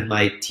throat, and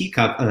my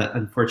teacup,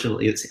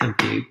 unfortunately, is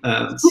empty.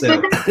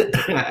 So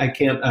I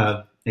can't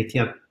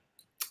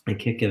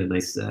get a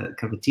nice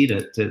cup of tea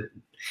to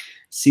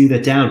soothe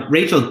it down.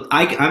 Rachel,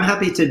 I'm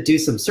happy to do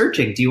some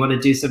searching. Do you want to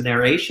do some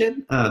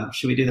narration?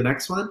 Should we do the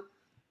next one?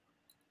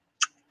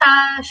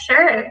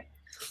 Sure.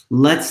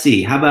 Let's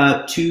see. How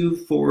about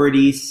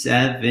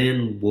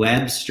 247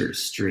 Webster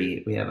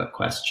Street? We have a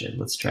question.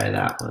 Let's try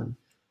that one.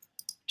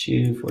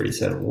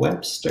 247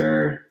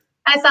 Webster.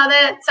 I saw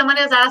that someone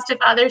has asked if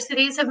other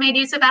cities have made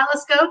use of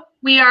Atlascope.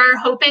 We are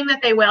hoping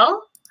that they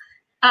will.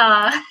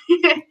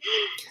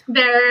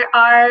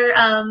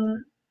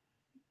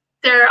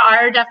 There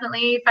are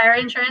definitely fire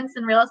insurance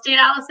and real estate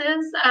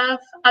atlases of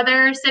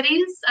other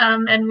cities,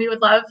 and we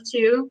would love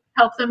to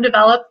help them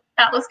develop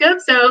Atlascope.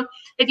 So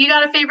if you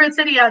got a favorite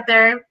city out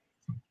there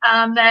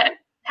that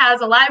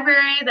has a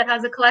library, that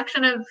has a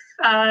collection of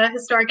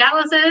historic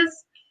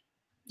atlases,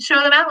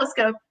 show them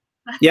Atlascope.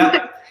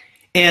 Yeah.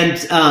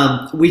 And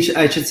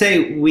I should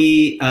say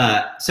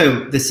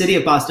so the city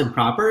of Boston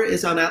proper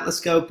is on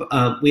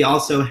Atlascope. We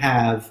also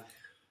have,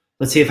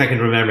 let's see if I can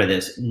remember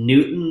this,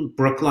 Newton,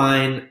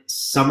 Brookline,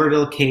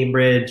 Somerville,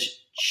 Cambridge,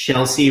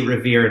 Chelsea,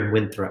 Revere, and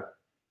Winthrop.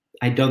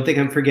 I don't think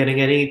I'm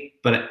forgetting any,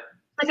 but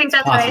I think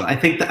that's possible.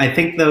 right. I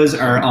think those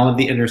are all of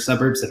the inner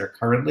suburbs that are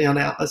currently on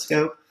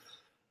Atlascope.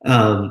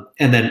 And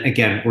then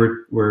again,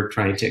 we're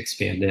trying to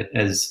expand it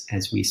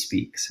as we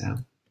speak. So.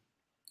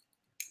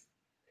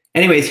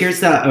 Anyways,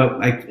 here's the,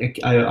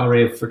 I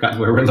already have forgotten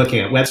where we're looking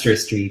at, Webster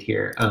Street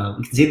here.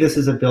 You can see this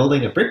is a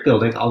building, a brick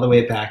building, all the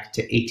way back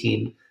to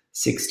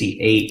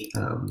 1868.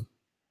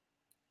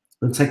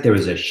 Looks like there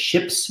was a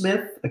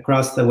shipsmith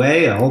across the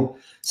way,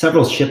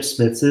 several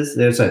shipsmiths.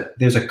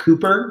 There's a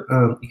cooper.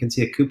 You can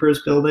see a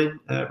cooper's building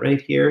right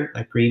here,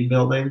 a green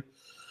building.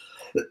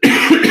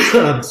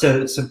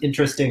 So some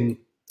interesting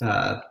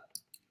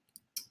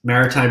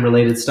maritime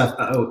related stuff.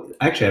 Oh,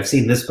 actually, I've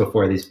seen this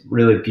before, these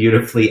really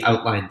beautifully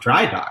outlined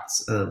dry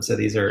docks. So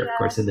these are, of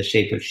course, in the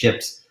shape of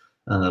ships,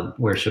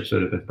 where ships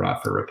would have been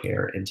brought for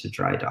repair into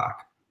dry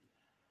dock.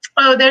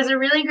 Oh, there's a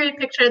really great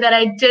picture that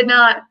I did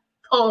not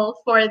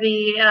pull for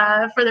the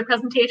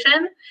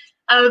presentation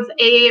of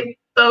a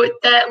boat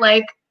that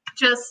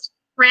just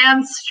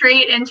ran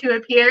straight into a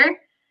pier,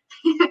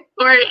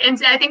 or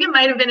into, I think it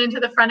might have been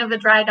into the front of a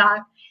dry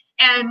dock.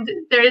 And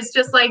there's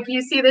just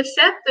you see the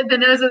ship, the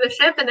nose of the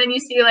ship, and then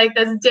you see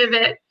this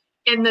divot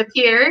in the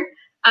pier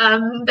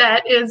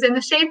that is in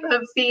the shape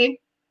of the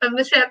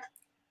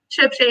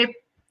ship shape.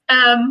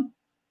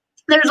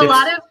 There's a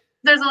lot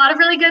of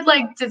really good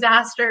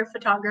disaster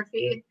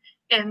photography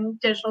in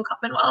Digital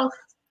Commonwealth.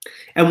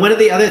 And one of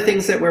the other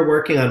things that we're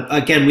working on,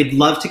 again, we'd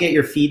love to get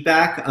your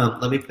feedback.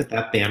 Let me put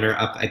that banner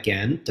up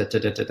again.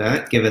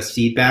 Give us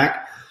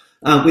feedback.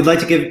 We'd like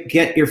to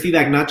get your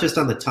feedback not just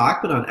on the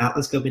talk, but on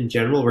Atlascope in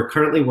general. We're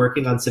currently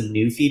working on some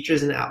new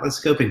features in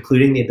Atlascope,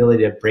 including the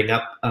ability to bring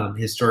up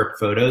historic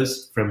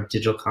photos from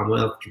Digital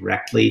Commonwealth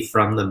directly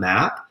from the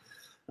map.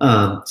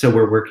 So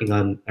we're working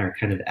on our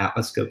kind of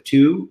Atlascope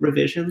 2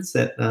 revisions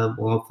that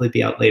will hopefully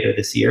be out later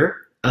this year.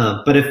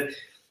 But if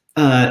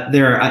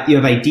you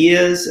have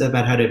ideas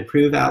about how to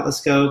improve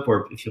Atlascope,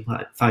 or if you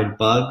find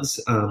bugs,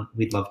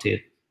 we'd love to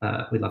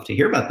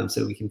hear about them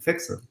so we can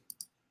fix them.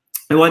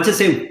 I want to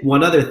say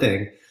one other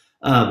thing.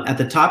 At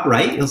the top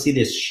right, you'll see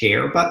this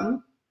share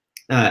button.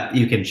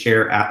 You can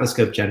share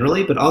Atlascope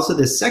generally, but also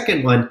this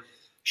second one,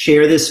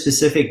 share this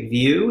specific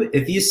view.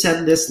 If you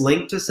send this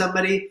link to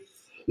somebody,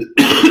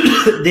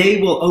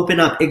 they will open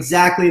up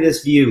exactly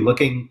this view,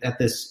 looking at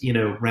this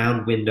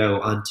round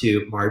window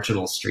onto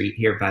Marginal Street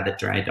here by the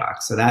dry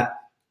dock. So that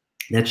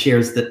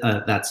shares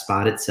that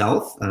spot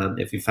itself.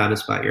 If you found a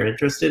spot you're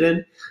interested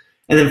in.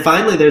 And then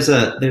finally, there's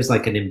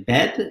like an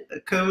embed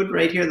code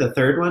right here, the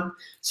third one.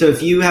 So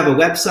if you have a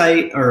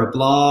website or a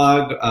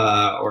blog,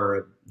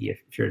 or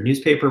if you're a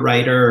newspaper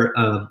writer,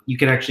 you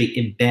can actually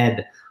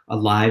embed a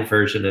live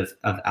version of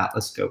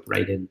Atlascope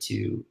right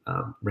into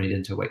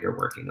what you're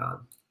working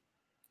on.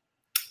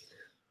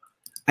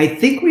 I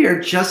think we are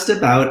just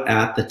about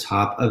at the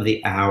top of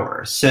the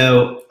hour.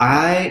 So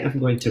I am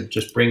going to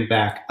just bring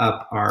back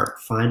up our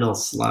final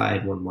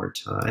slide one more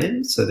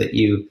time so that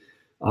you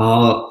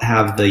all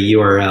have the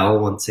URL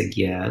once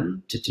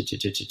again.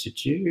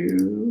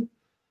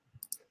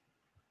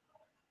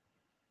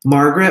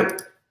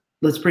 Margaret,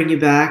 let's bring you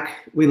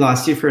back. We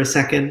lost you for a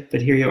second,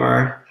 but here you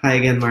are. Hi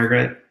again,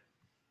 Margaret.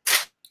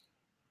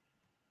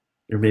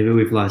 Or maybe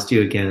we've lost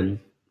you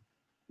again.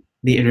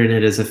 The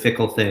internet is a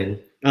fickle thing.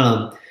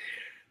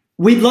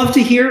 We'd love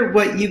to hear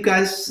what you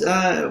guys,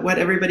 what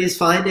everybody's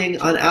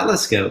finding on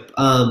Atlascope.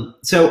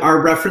 So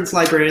our reference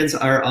librarians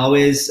are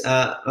always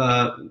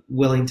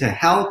willing to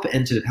help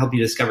and to help you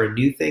discover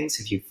new things.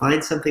 If you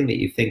find something that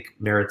you think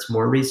merits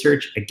more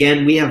research,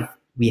 again, we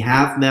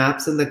have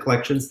maps in the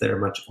collections that are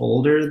much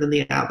older than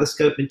the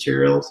Atlascope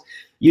materials.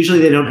 Usually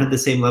they don't have the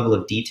same level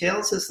of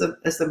details as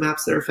the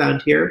maps that are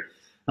found here,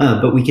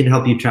 but we can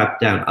help you track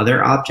down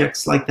other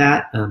objects like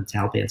that to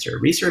help answer a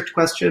research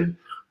question.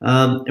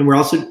 And we're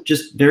also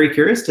just very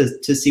curious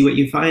to see what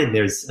you find.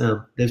 There's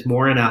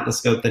more in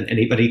Atlascope than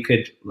anybody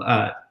could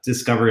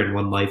discover in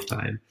one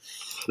lifetime.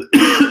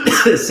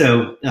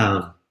 So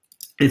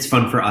it's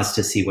fun for us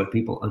to see what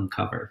people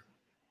uncover.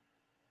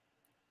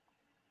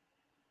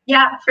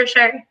 Yeah, for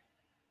sure.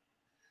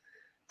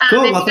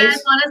 Cool. If you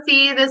guys want to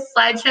see this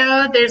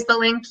slideshow, there's the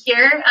link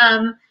here.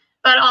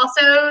 but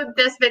also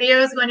this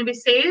video is going to be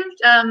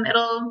saved.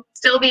 It'll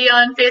still be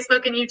on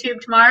Facebook and YouTube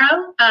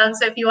tomorrow.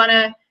 So if you want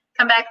to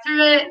come back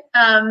through it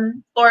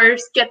or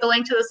get the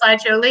link to the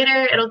slideshow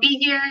later, it'll be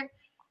here.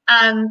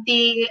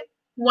 The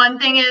one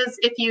thing is,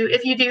 if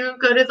you do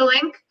go to the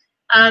link,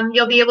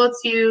 you'll be able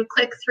to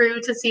click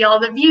through to see all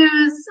the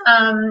views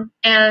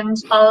and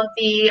all of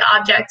the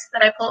objects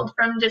that I pulled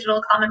from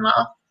Digital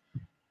Commonwealth.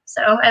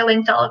 So I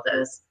linked all of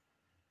those.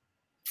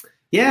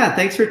 Yeah,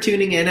 thanks for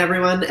tuning in,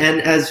 everyone.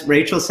 And as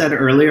Rachel said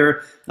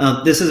earlier,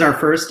 this is our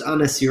first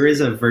on a series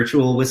of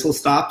virtual whistle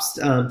stops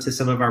to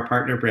some of our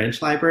partner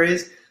branch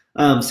libraries.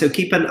 So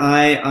keep an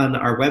eye on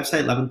our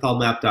website,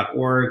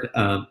 leventhalmap.org,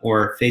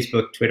 or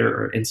Facebook, Twitter,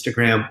 or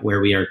Instagram, where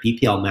we are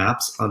BPL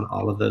Maps on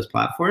all of those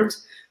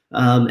platforms.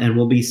 And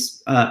we'll be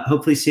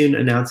hopefully soon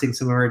announcing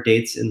some of our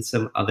dates in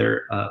some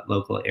other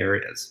local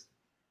areas.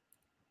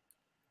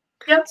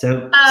 Yep.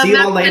 So see you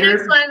all later. The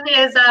next one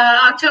is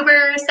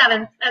October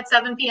 7th at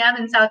 7 p.m.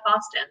 in South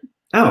Boston.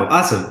 Oh,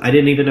 awesome. I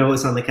didn't even know it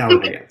was on the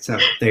calendar yet. So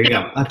there you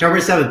go. October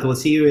 7th. We'll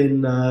see you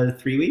in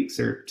 3 weeks,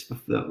 or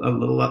a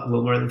little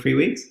more than 3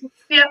 weeks.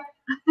 Yep.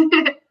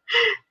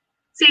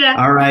 See ya.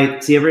 All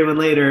right. See everyone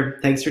later.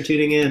 Thanks for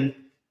tuning in.